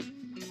next one,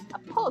 a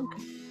pug.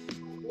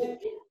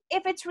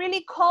 If it's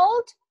really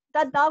cold,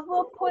 the dog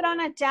will put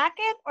on a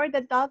jacket or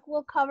the dog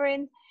will cover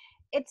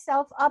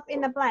itself up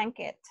in a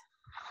blanket.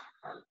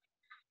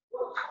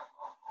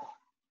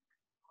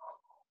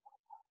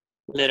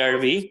 Letter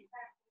B.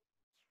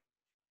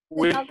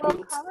 The dog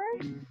will cover?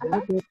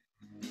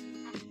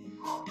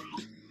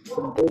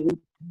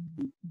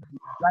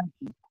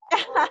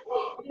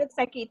 Looks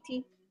like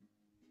E.T.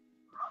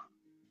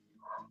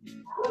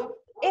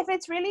 If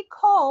it's really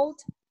cold,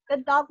 the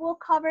dog will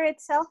cover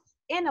itself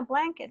in a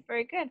blanket.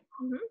 Very good.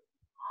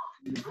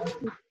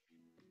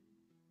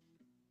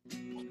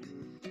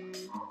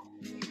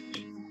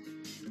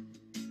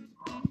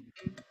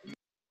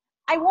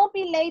 I won't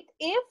be late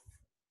if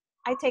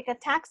I take a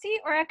taxi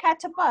or I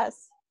catch a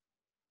bus.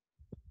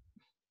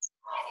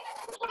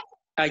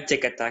 I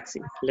take a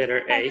taxi.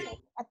 Letter A.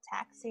 A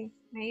taxi,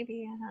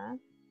 maybe.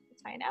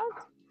 Let's find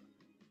out.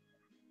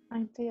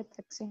 I take a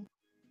taxi.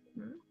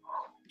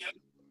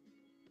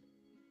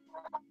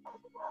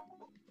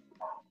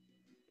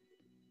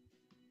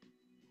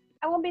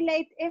 I won't be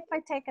late if I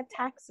take a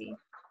taxi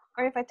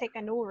or if I take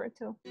an Uber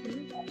too.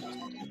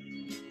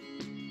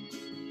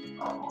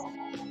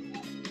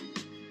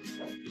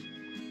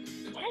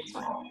 Next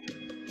one.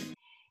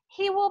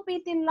 He will be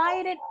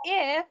delighted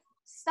if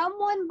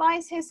someone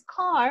buys his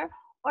car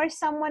or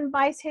someone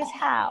buys his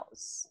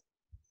house.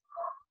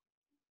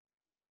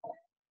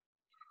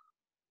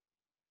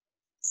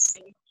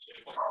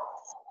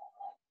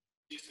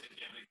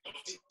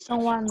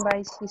 Someone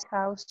buys his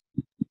house.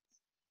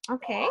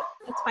 Okay,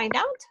 let's find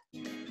out.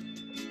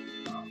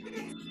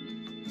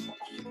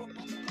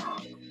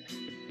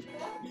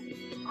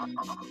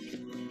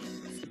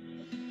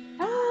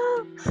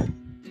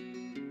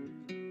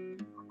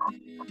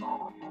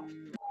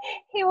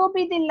 He will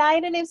be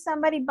delighted if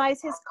somebody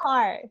buys his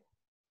car.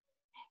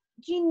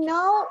 Do you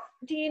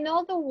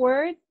know the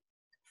word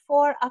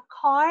for a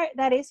car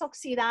that is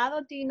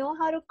oxidado? Do you know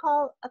how to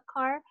call a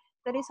car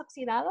that is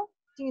oxidado?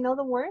 Do you know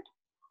the word?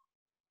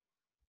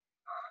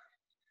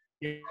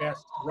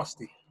 Yes,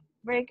 rusty.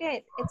 Very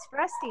good. It's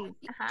rusty.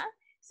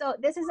 So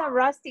this is a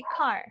rusty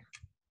car.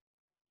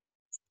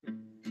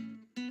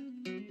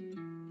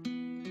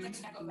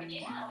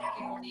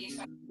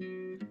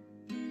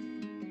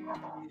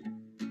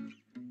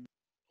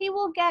 He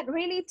will get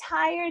really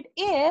tired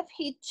if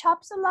he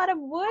chops a lot of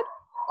wood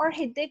or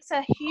he digs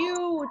a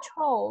huge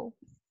hole.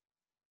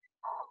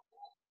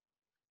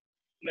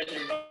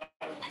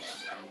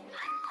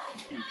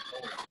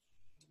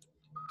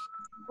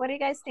 What do you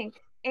guys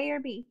think? A or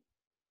B?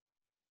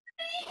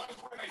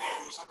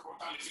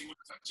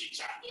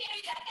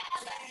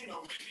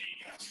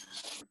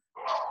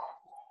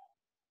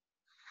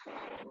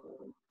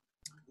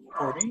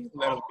 For me,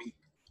 letter B.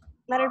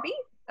 Letter B?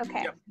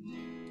 Okay. Yep.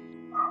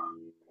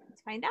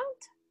 Let's find out.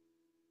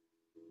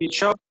 He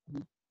chopped.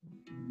 If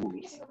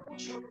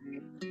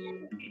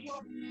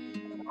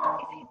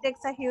he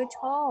digs a huge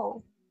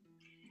hole.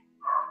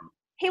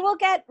 He will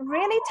get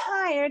really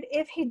tired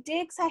if he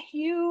digs a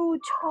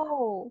huge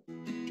hole.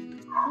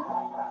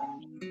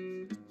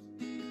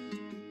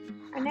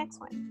 Our next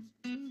one.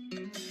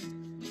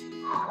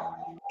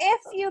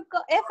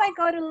 If I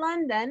go to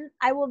London,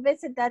 I will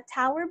visit the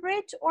Tower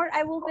Bridge or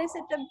I will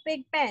visit the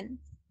Big Ben.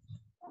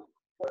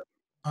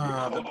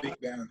 The Big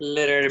Ben.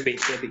 Letter B,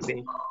 the Big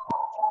Ben.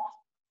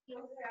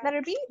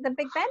 Letter B, the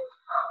Big Ben?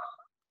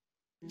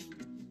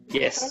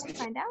 Yes. Okay,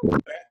 let's find out.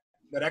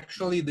 But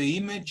actually, the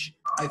image,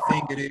 I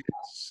think it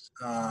is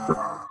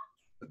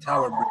the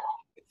Tower Bridge,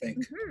 I think.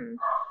 Mm-hmm.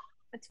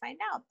 Let's find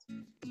out.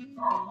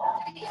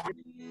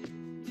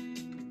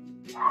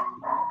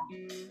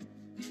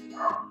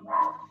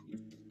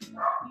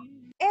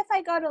 If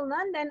I go to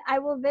London, I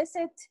will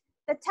visit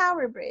the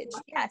Tower Bridge.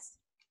 Yes,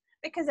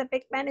 because the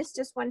Big Ben is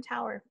just one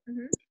tower.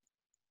 Mm-hmm.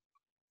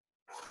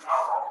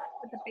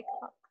 With a big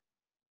clock.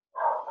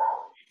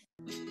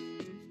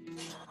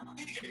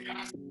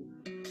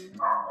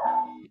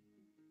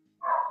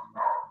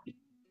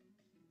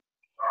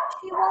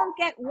 She won't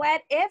get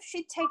wet if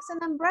she takes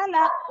an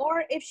umbrella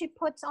or if she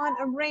puts on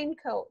a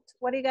raincoat.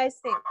 What do you guys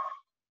think?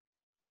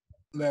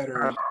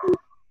 Letter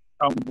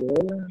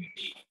Umbrella.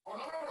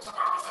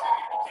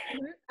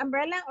 Mm-hmm.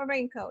 Umbrella or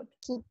raincoat?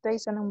 She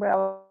takes an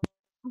umbrella.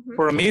 Mm-hmm.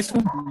 For me,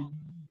 so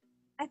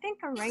I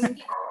think a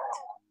raincoat.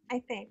 I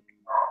think.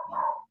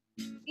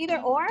 Either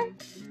or,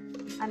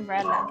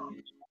 umbrella.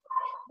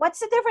 What's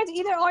the difference?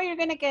 Either or, you're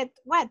gonna get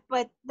wet,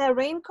 but the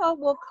raincoat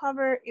will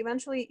cover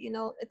eventually, you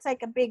know, it's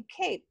like a big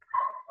cape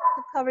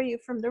to cover you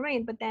from the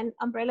rain, but then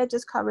umbrella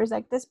just covers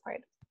like this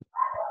part,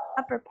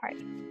 upper part.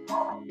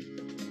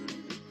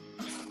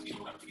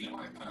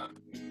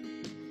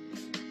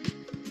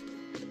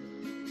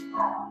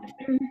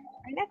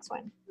 Our next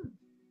one.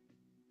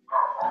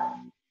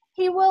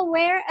 He will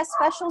wear a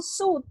special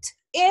suit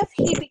if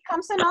he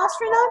becomes an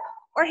astronaut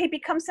or he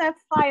becomes a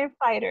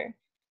firefighter.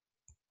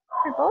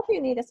 For both,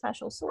 you need a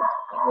special suit.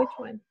 But which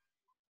one?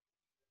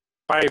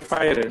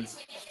 firefighter.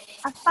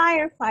 A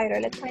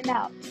firefighter. Let's find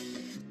out.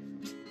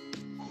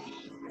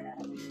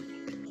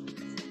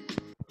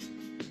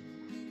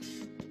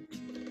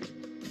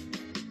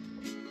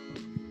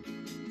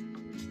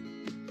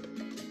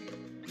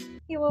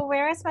 He will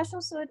wear a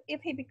special suit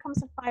if he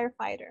becomes a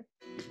firefighter.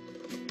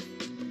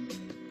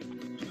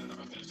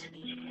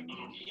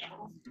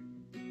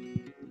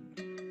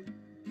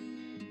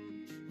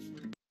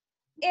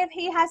 If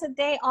he has a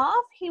day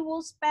off, he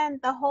will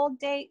spend the whole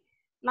day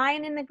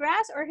lying in the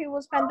grass or he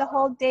will spend the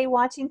whole day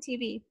watching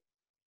TV.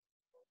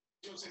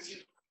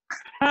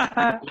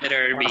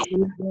 Letter B. He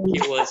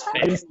will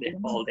spend the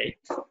whole day.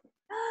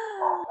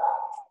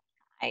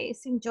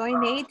 Nice, enjoy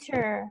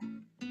nature.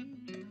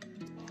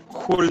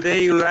 Whole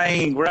day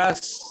lying in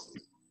grass.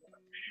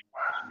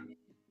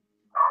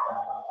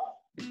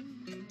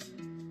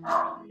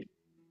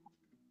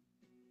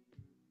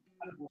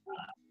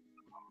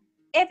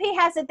 If he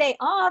has a day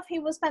off, he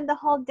will spend the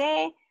whole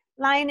day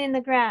lying in the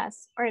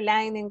grass or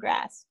lying in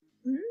grass.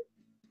 Mm-hmm.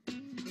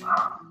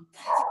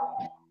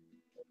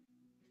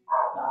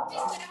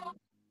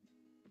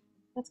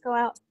 Let's go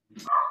out.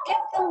 If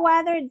the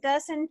weather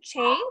doesn't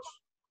change,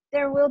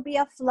 there will be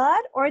a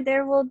flood or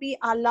there will be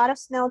a lot of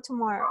snow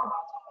tomorrow.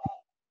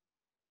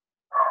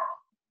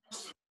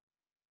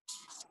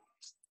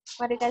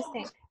 What do you guys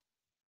think?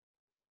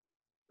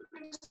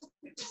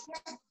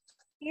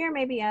 Here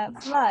maybe a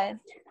flood,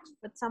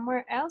 but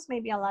somewhere else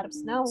maybe a lot of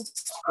snow.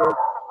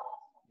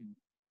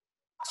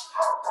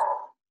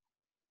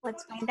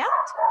 Let's find out.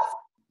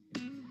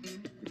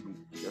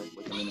 There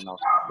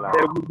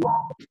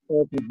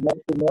will be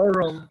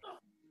tomorrow.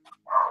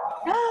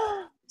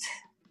 Look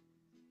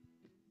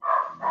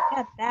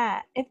at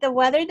that. If the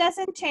weather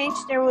doesn't change,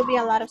 there will be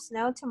a lot of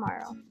snow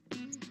tomorrow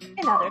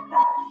in other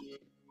countries.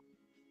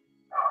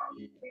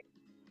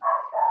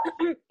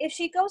 If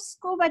she goes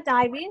scuba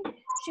diving,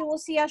 she will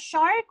see a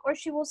shark or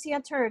she will see a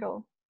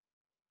turtle.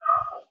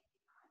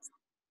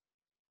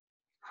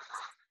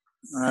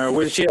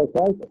 Will she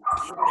attack?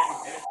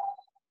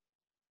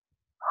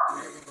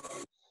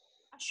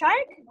 A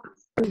shark?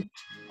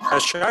 A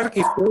shark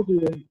is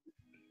good.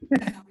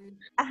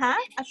 A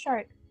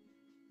shark.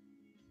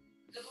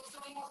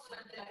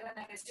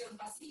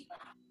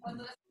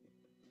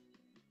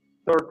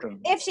 Turtle.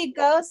 If she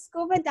goes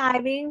scuba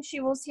diving, she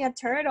will see a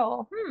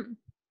turtle.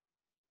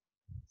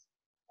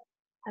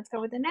 Let's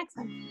go with the next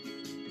one.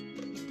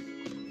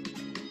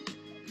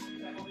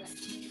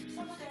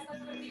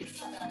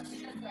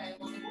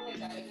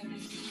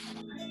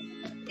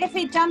 If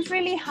he jumps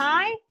really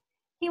high,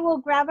 he will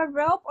grab a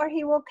rope or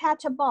he will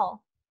catch a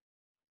ball.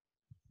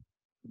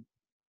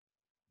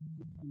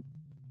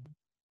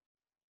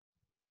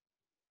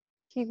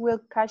 He will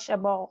catch a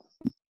ball.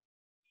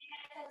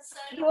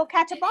 He will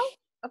catch a ball?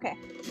 Okay.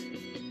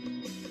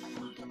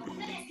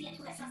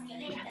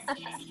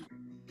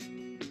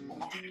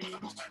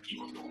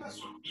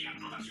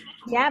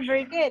 Yeah,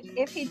 very good.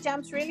 If he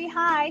jumps really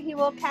high, he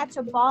will catch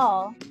a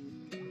ball.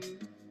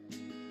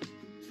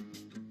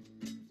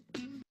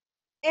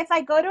 If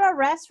I go to a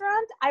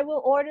restaurant, I will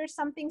order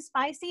something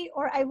spicy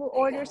or I will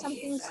order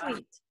something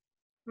sweet.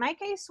 My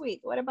case,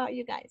 sweet. What about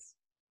you guys?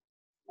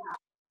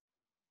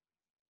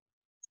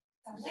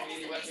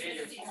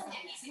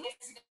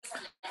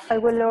 I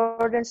will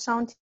order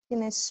something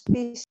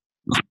spicy.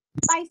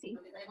 Spicy.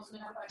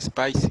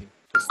 Spicy.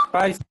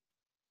 Spicy.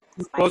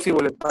 It's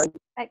possible spicy.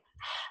 Like,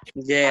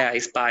 Yeah,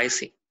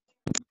 spicy.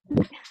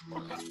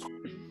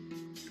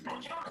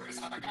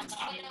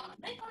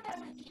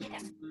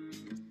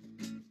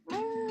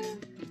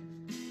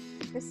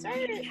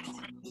 dessert.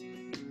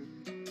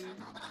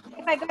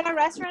 If I go to a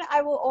restaurant,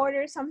 I will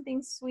order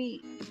something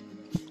sweet.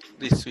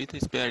 The sweet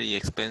is very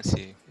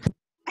expensive.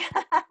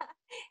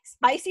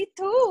 Spicy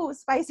too.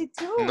 Spicy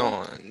too.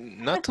 No,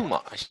 not too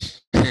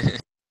much.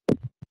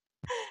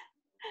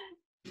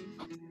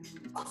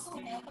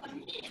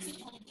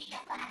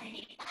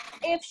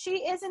 If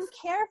she isn't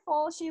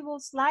careful, she will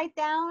slide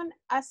down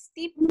a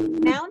steep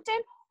mountain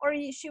or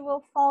she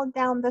will fall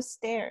down the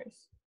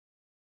stairs.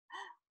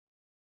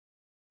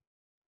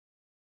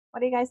 What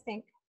do you guys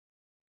think?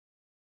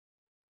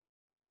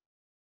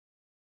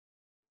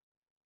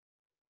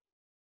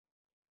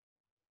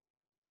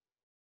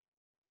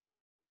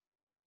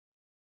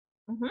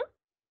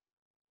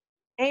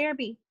 A or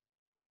B?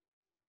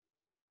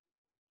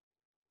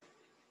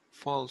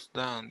 Falls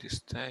down the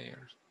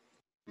stairs.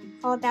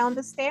 Fall down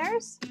the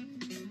stairs?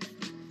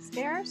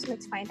 Stairs?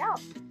 Let's find out.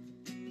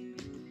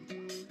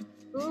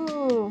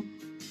 Ooh.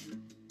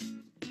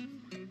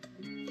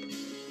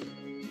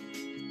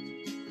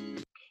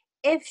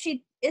 If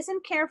she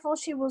isn't careful,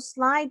 she will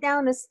slide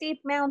down a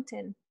steep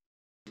mountain.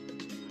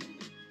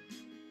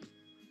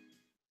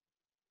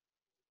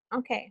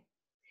 Okay.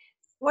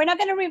 We're not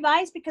going to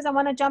revise because I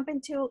want to jump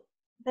into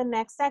the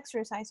next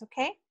exercise,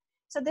 okay?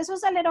 So this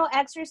was a little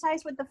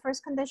exercise with the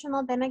first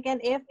conditional. Then again,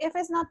 if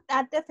it's not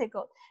that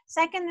difficult.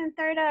 Second and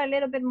third are a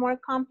little bit more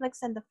complex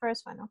than the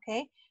first one,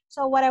 okay?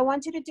 So what I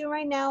want you to do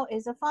right now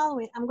is the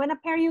following. I'm going to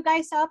pair you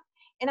guys up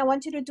and I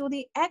want you to do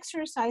the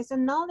exercise, the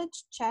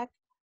knowledge check,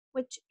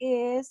 which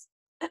is,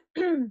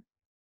 let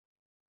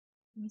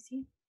me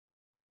see,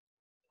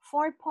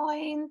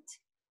 4.11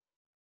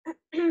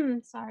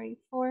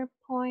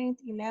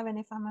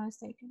 if I'm not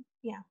mistaken.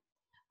 Yeah.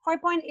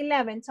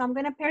 4.11. So I'm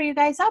going to pair you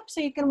guys up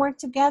so you can work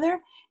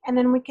together and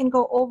then we can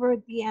go over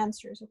the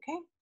answers, okay?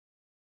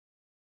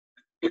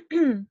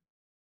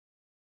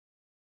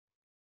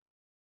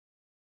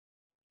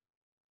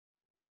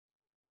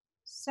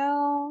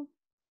 So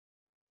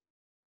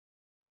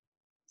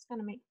it's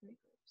going to make 3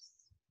 groups.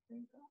 There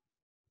you go.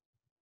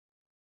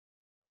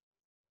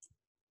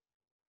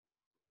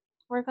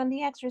 Work on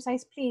the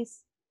exercise,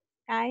 please,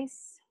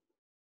 guys.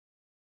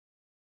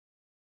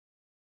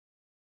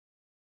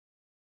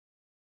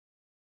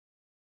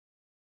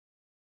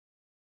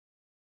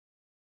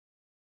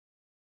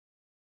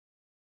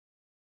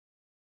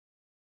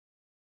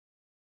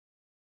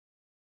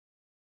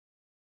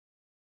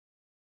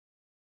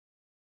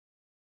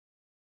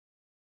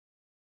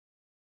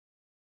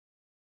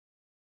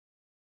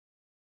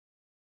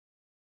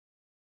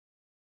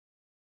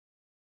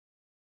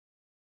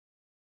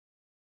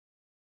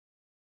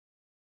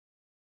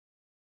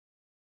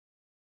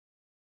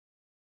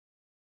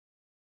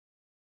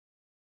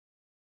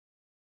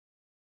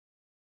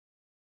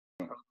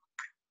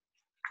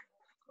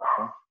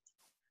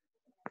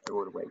 I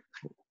will wait.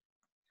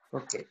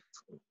 Okay.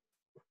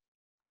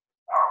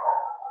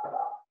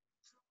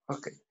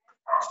 Okay.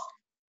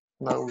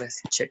 Now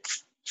let's check.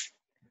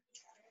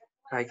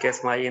 I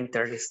guess my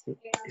internet is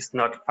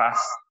not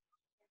fast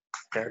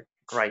there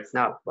right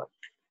now, but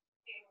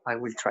I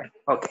will try.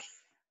 Okay.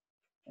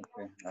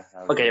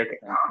 Okay.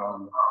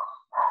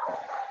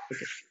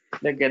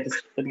 Let's get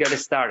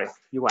started.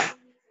 You want?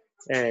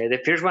 The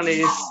first one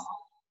is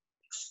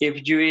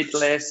if you eat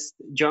less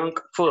junk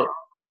food.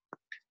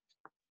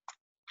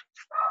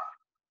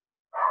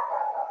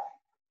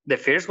 The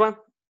first one,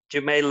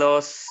 you may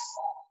lose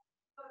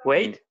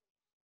weight.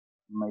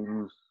 May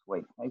lose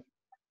weight.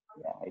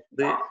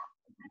 Yeah.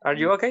 Are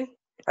you okay?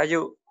 Are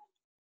you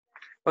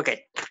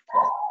okay? It's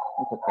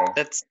okay.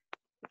 Let's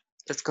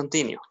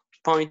continue.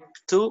 Point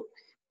 2,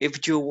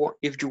 if you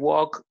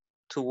walk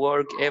to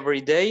work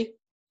every day.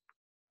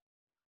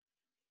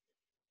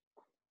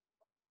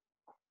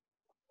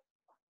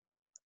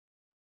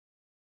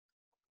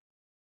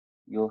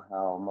 You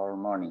have more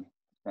money to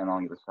spend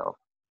on yourself.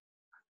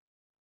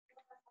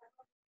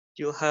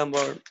 You have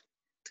more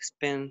to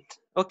spend.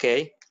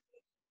 Okay.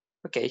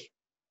 Okay.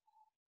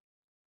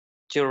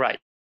 You're right.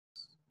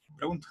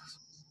 preguntas.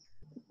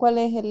 ¿Cuál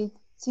es el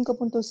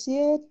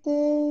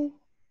 5.7?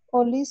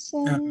 O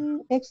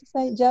listening,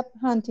 exercise, job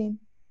hunting.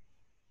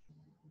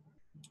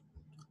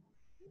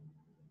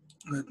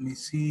 Let me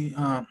see.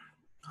 Hi,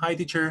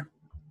 teacher.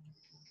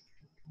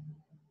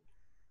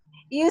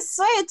 You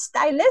switched.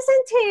 I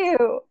listened to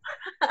you.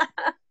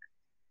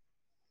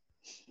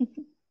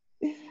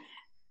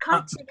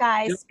 Caught you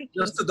guys speaking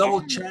Just to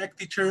double Spanish. check,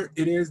 teacher,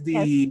 it is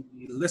the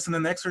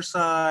listening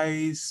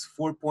exercise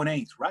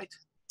 4.8, right?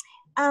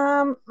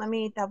 Let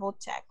me double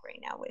check right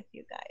now with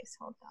you guys.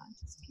 Hold on.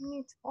 Just give me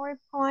it's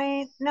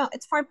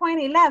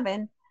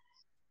 4.11.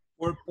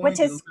 Which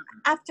is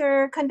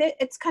after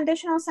it's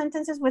conditional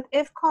sentences with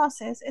if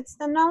clauses. It's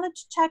the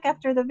knowledge check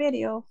after the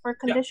video for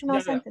conditional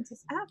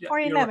sentences. Ah,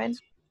 4.11. Right.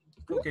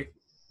 Okay.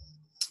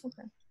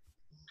 Okay.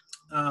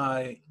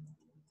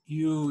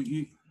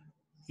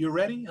 You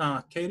ready,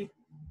 Katie?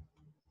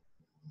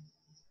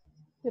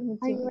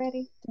 Are you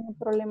ready? Tengo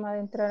problema de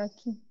entrar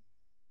aquí.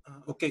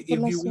 Okay, if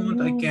you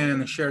want, I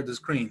can share the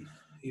screen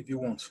if you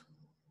want.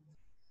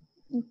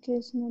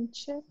 Okay, so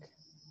check.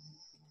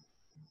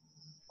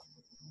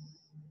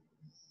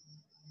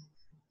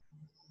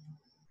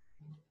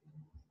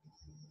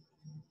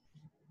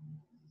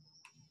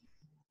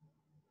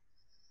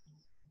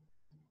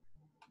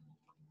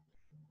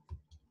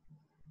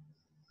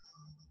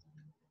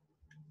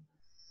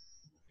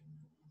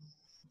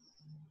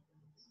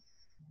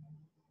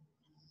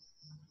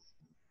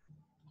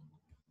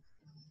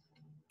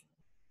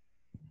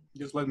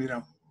 Just let me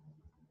know.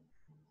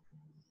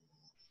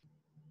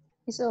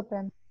 It's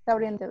open. Está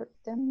abriendo.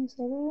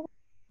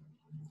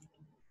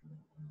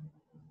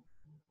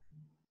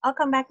 I'll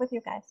come back with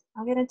you guys.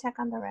 I'm gonna check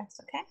on the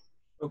rest, okay?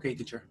 Okay,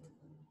 teacher.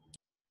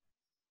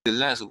 The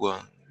last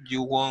one,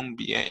 you won't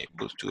be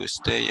able to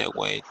stay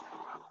awake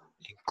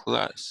in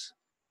class.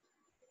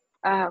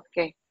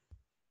 Okay.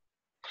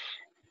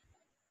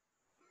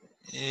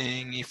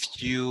 And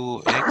if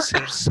you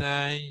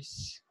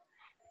exercise,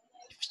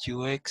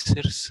 yeah,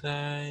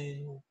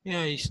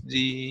 it's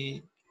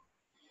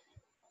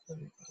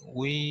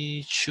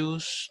we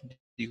choose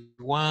the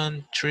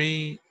 1,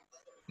 3,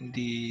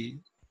 the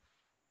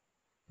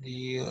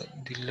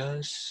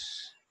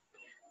last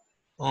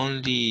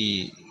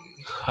only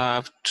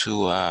have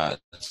to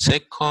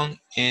second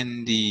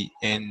and the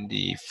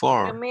The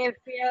 4.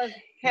 midfield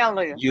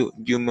hello.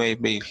 You may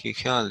be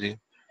healthy.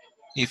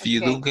 If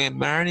you Okay. do get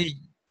married,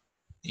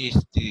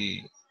 it's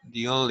the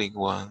only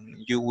one.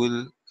 You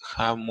will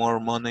have more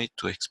money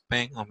to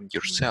spend on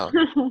yourself.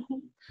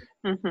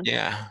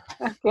 Yeah.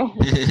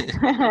 Okay.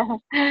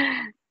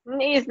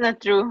 It's not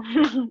true.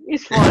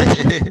 It's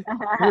false.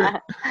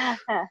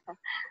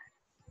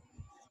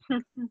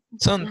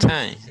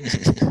 Sometimes.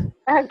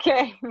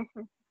 Okay.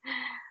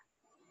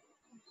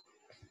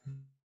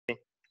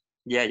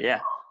 Yeah.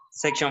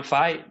 Section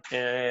 5.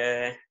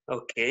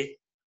 Okay.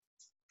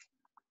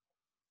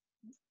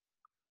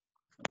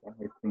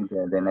 I think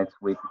the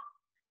next week.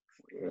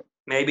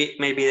 Maybe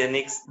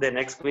the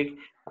next week.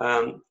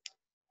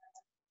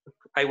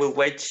 I will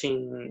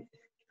watching.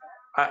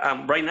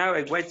 Right now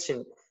I'm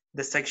watching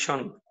the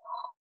section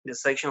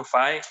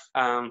 5.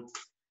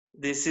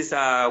 This is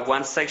a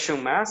one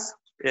section mass,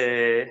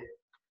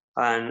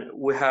 and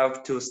we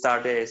have to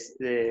start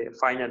the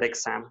final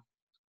exam.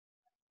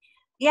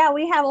 Yeah,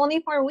 we have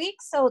only 4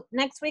 weeks, so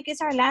next week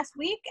is our last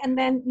week, and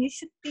then you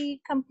should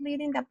be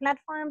completing the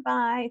platform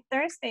by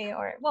Thursday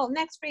or, well,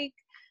 next week,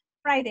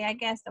 Friday, I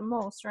guess, the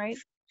most, right?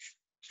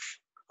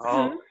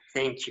 Oh,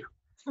 thank you.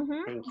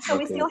 Thank you. So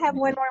we still have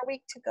 1 more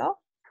week to go,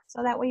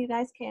 so that way you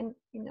guys can,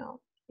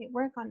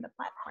 work on the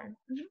platform.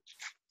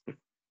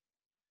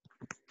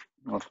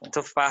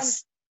 So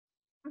fast.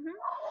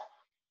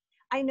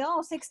 I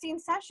know, 16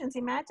 sessions,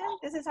 imagine.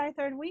 This is our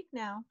 3rd week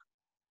now.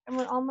 And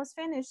we're almost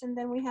finished, and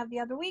then we have the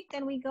other week,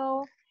 then we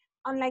go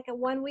on like a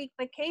 1 week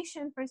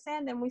vacation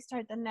 %, and we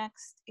start the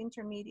next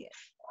intermediate.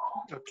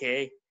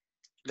 Okay,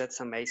 that's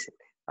amazing.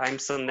 I'm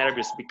so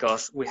nervous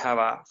because we have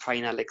a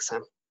final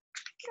exam.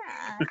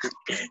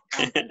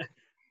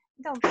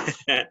 Don't be.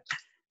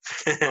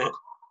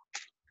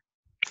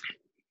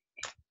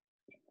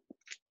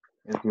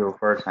 It's your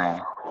first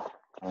time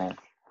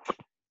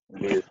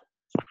this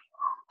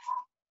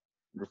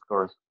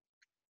course.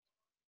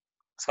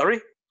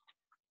 Sorry?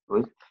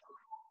 Please?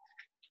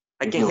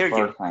 I can hear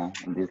you. First time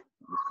in this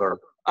course.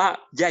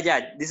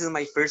 Yeah. This is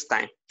my first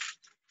time.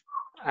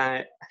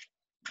 I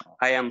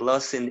am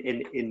lost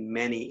in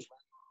many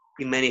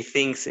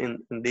things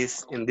in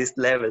this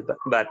level,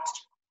 but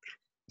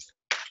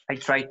I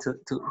try to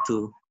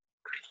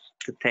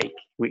take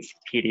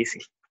it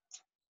easy.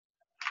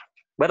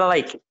 But I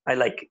like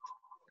it.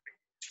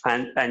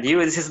 And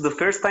you, this is the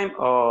first time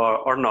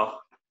or no?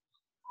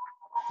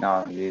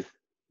 No, this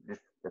is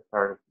the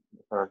third.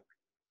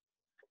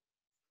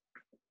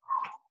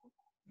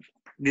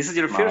 This is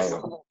your first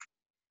time.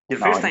 My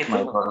first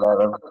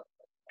level.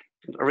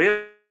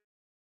 Really?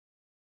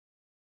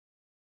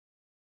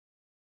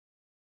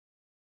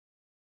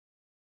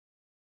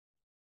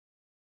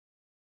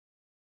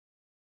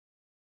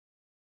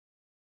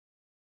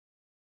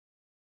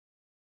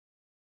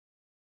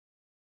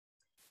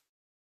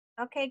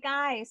 Okay,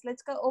 guys,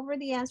 let's go over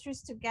the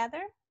answers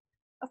together.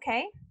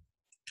 Okay.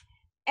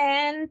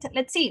 And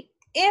let's see.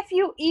 If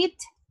you eat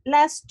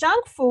less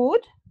junk food,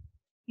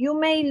 you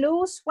may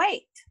lose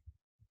weight.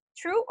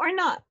 True or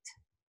not?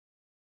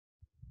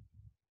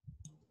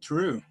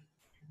 True.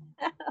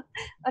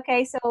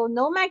 Okay, so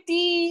no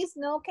McD's,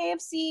 no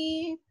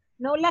KFC,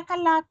 no Laka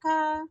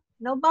Laka,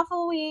 no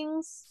buffalo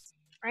wings,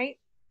 right?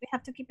 We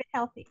have to keep it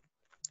healthy.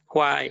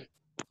 Why?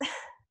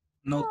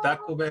 No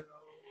Taco Bell.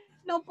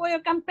 No pollo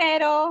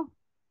campero.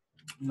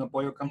 No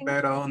Pollo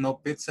Campero. No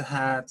Pizza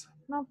Hut.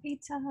 No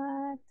Pizza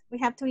Hut. We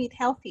have to eat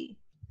healthy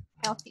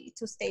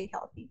to stay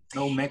healthy.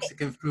 No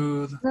Mexican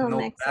food. No No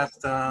Mexican.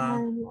 pasta.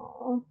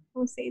 No,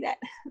 don't say that.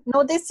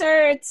 No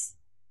desserts.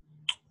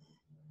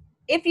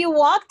 If you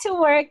walk to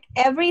work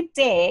every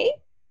day,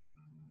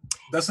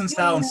 Doesn't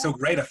sound so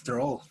great after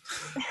all.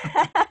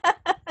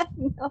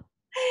 no,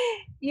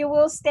 you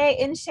will stay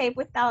in shape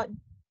without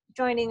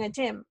joining a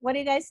gym. What do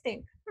you guys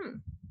think?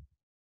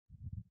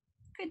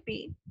 Could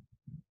be.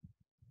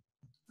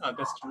 Oh,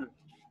 that's true.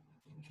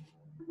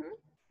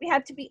 We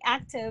have to be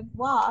active,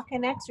 walk,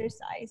 and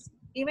exercise,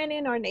 even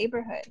in our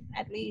neighborhood,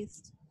 at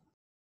least.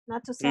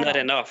 Not to settle. Not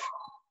enough.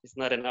 It's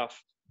not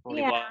enough.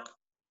 Only walk.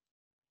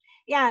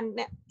 Yeah, and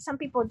some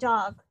people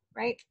jog,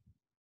 right?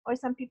 Or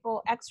some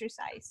people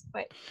exercise,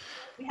 but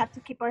we have to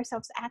keep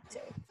ourselves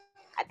active.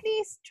 At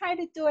least try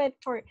to do it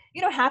for,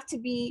 you don't have to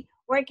be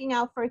working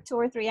out for 2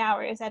 or 3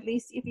 hours. At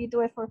least if you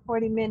do it for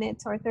 40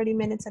 minutes or 30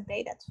 minutes a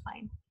day, that's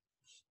fine.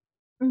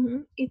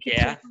 You keep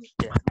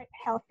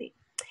healthy.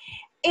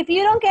 If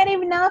you don't get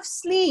enough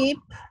sleep,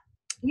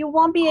 you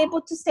won't be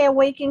able to stay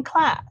awake in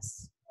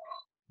class.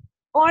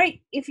 Or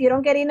if you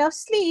don't get enough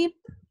sleep,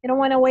 you don't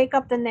want to wake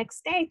up the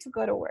next day to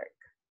go to work.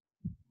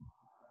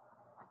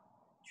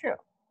 True.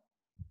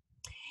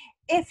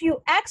 If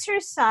you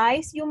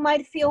exercise, you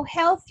might feel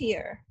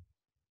healthier.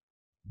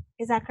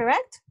 Is that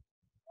correct?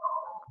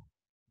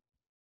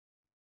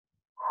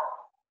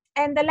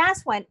 And the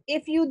last one,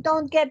 if you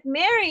don't get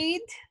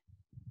married,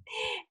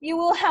 you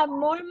will have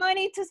more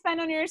money to spend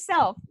on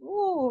yourself.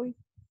 Ooh.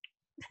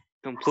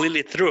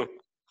 Completely true.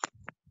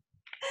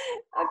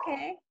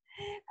 Okay.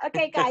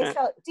 Okay, guys,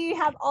 so do you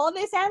have all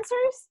these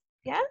answers?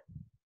 Yeah?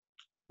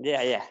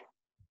 Yeah.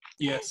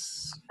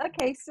 Yes.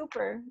 Okay,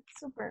 super.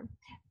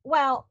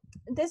 Well,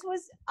 this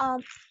was,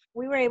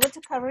 we were able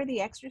to cover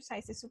the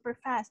exercises super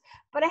fast,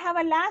 but I have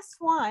a last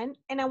one,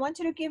 and I want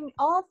you to give me,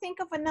 think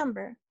of a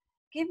number.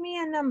 Give me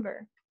a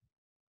number.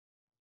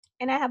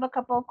 And I have a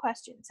couple of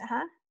questions,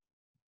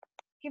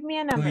 Give me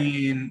a number.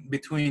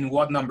 Between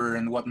what number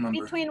and what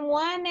number? Between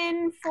 1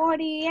 and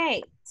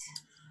 48.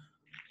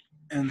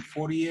 And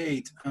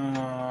 48.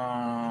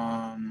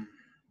 I'm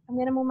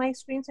going to move my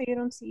screen so you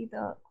don't see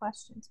the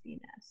questions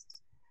being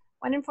asked.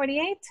 1 and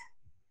 48?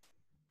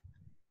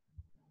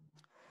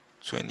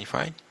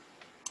 25.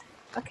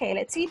 Okay,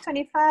 let's see.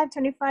 25.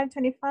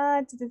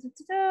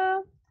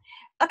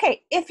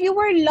 Okay, if you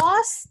were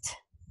lost,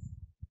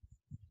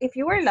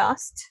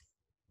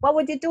 what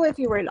would you do if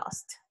you were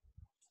lost?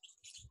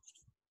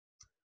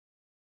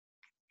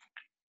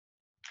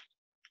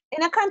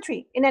 In a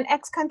country, in an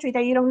X country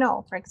that you don't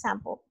know, for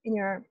example, in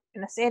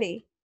a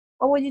city,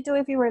 what would you do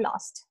if you were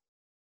lost?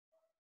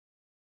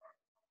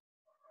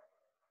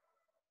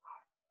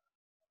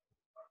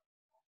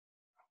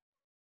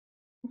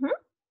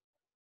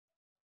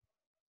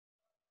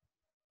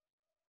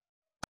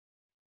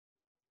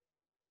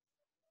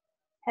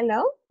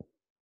 Hello?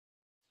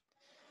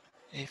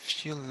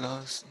 If you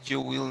lost,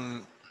 you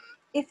will.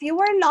 If you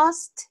were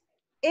lost,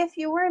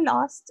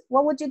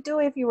 what would you do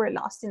if you were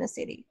lost in a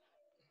city?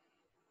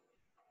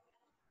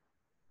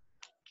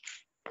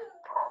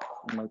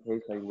 In my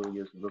case, I will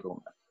use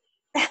Google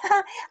Maps.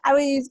 I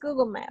will use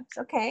Google Maps,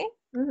 okay?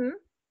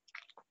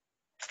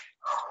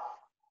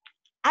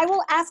 I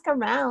will ask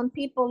around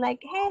people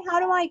like, hey, how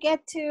do I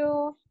get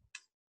to,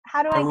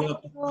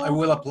 I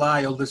will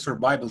apply all the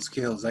survival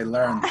skills I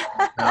learned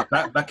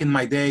back in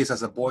my days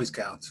as a Boy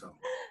Scout. So.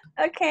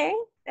 Okay,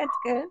 that's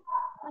good.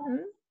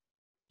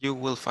 You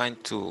will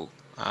find two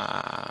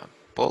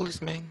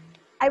policemen.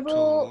 I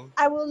will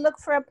look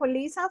for a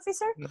police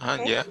officer.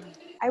 Okay. Yeah.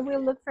 I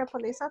will look for a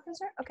police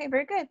officer. Okay,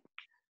 very good.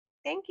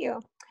 Thank you.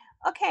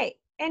 Okay,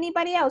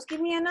 anybody else? Give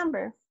me a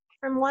number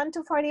from 1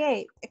 to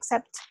 48,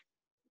 except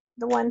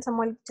the one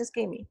someone just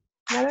gave me.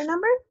 Another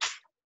number?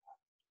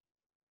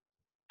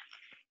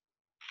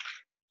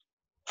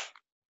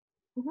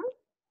 Mm-hmm.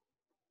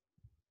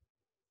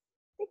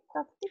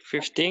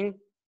 15.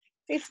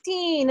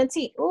 15. Let's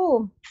see.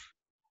 Ooh.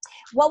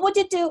 What would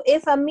you do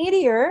if a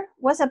meteor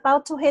was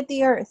about to hit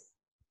the Earth?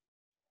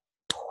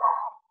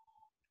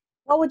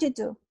 What would you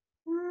do?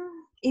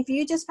 If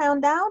you just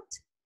found out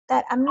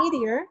that a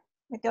meteor,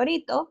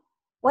 meteorito,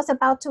 was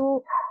about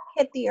to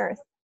hit the Earth.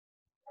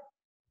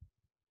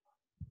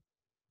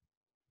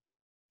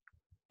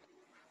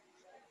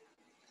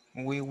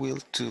 We will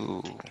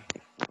to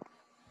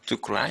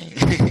cry.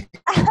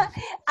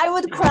 I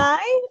would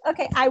cry.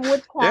 Okay, I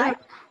would cry. Yeah.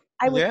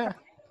 I would Yeah.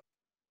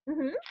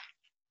 cry.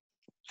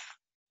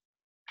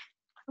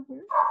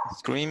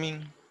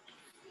 Screaming.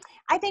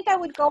 I think I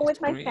would go with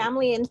my Great.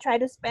 family and try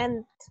to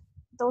spend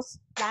those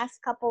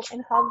last couple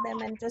and hug them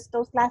and just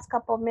those last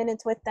couple of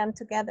minutes with them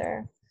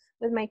together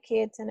with my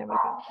kids and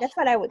everything. That's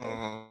what I would do.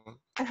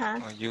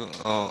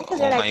 Because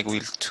they're like,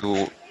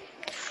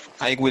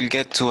 I will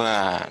get to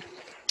a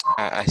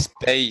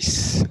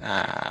space.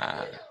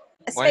 a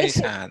What is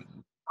spaceship.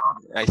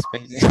 a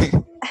space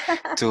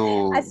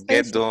to A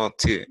spaceship.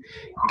 to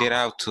get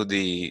out to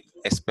the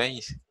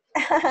space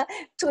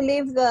to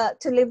leave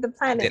the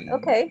planet.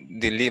 Okay.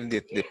 they leave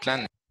the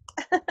planet.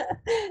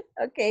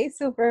 Okay,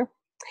 super.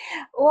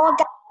 Well,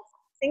 guys,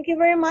 thank you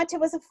very much. It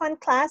was a fun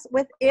class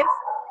with if,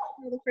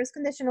 the first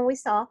conditional we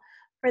saw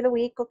for the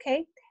week.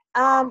 Okay.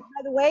 By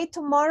the way,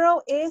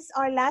 tomorrow is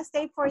our last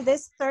day for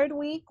this third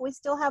week. We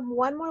still have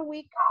one more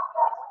week,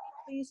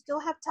 so you still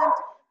have time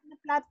to work on the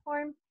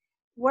platform.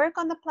 Work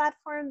on the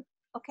platform.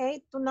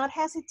 Okay. Do not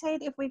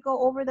hesitate if we go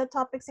over the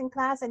topics in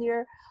class and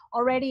you're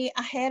already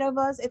ahead of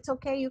us. It's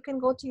okay. You can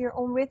go to your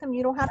own rhythm.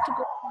 You don't have to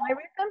go to my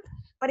rhythm.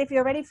 But if you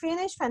already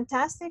finished,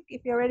 fantastic.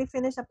 If you already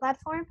finished the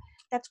platform,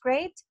 that's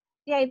great.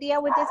 The idea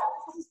with this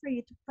class is for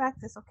you to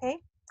practice, okay?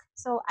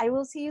 So I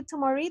will see you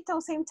tomorrow,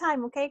 same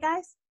time, okay,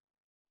 guys?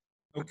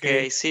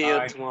 Okay, see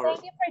you tomorrow.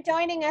 Thank you for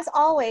joining us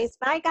always.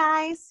 Bye,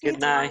 guys. Good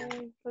night.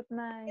 Good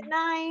night. Good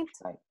night.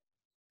 Bye.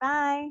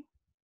 Bye.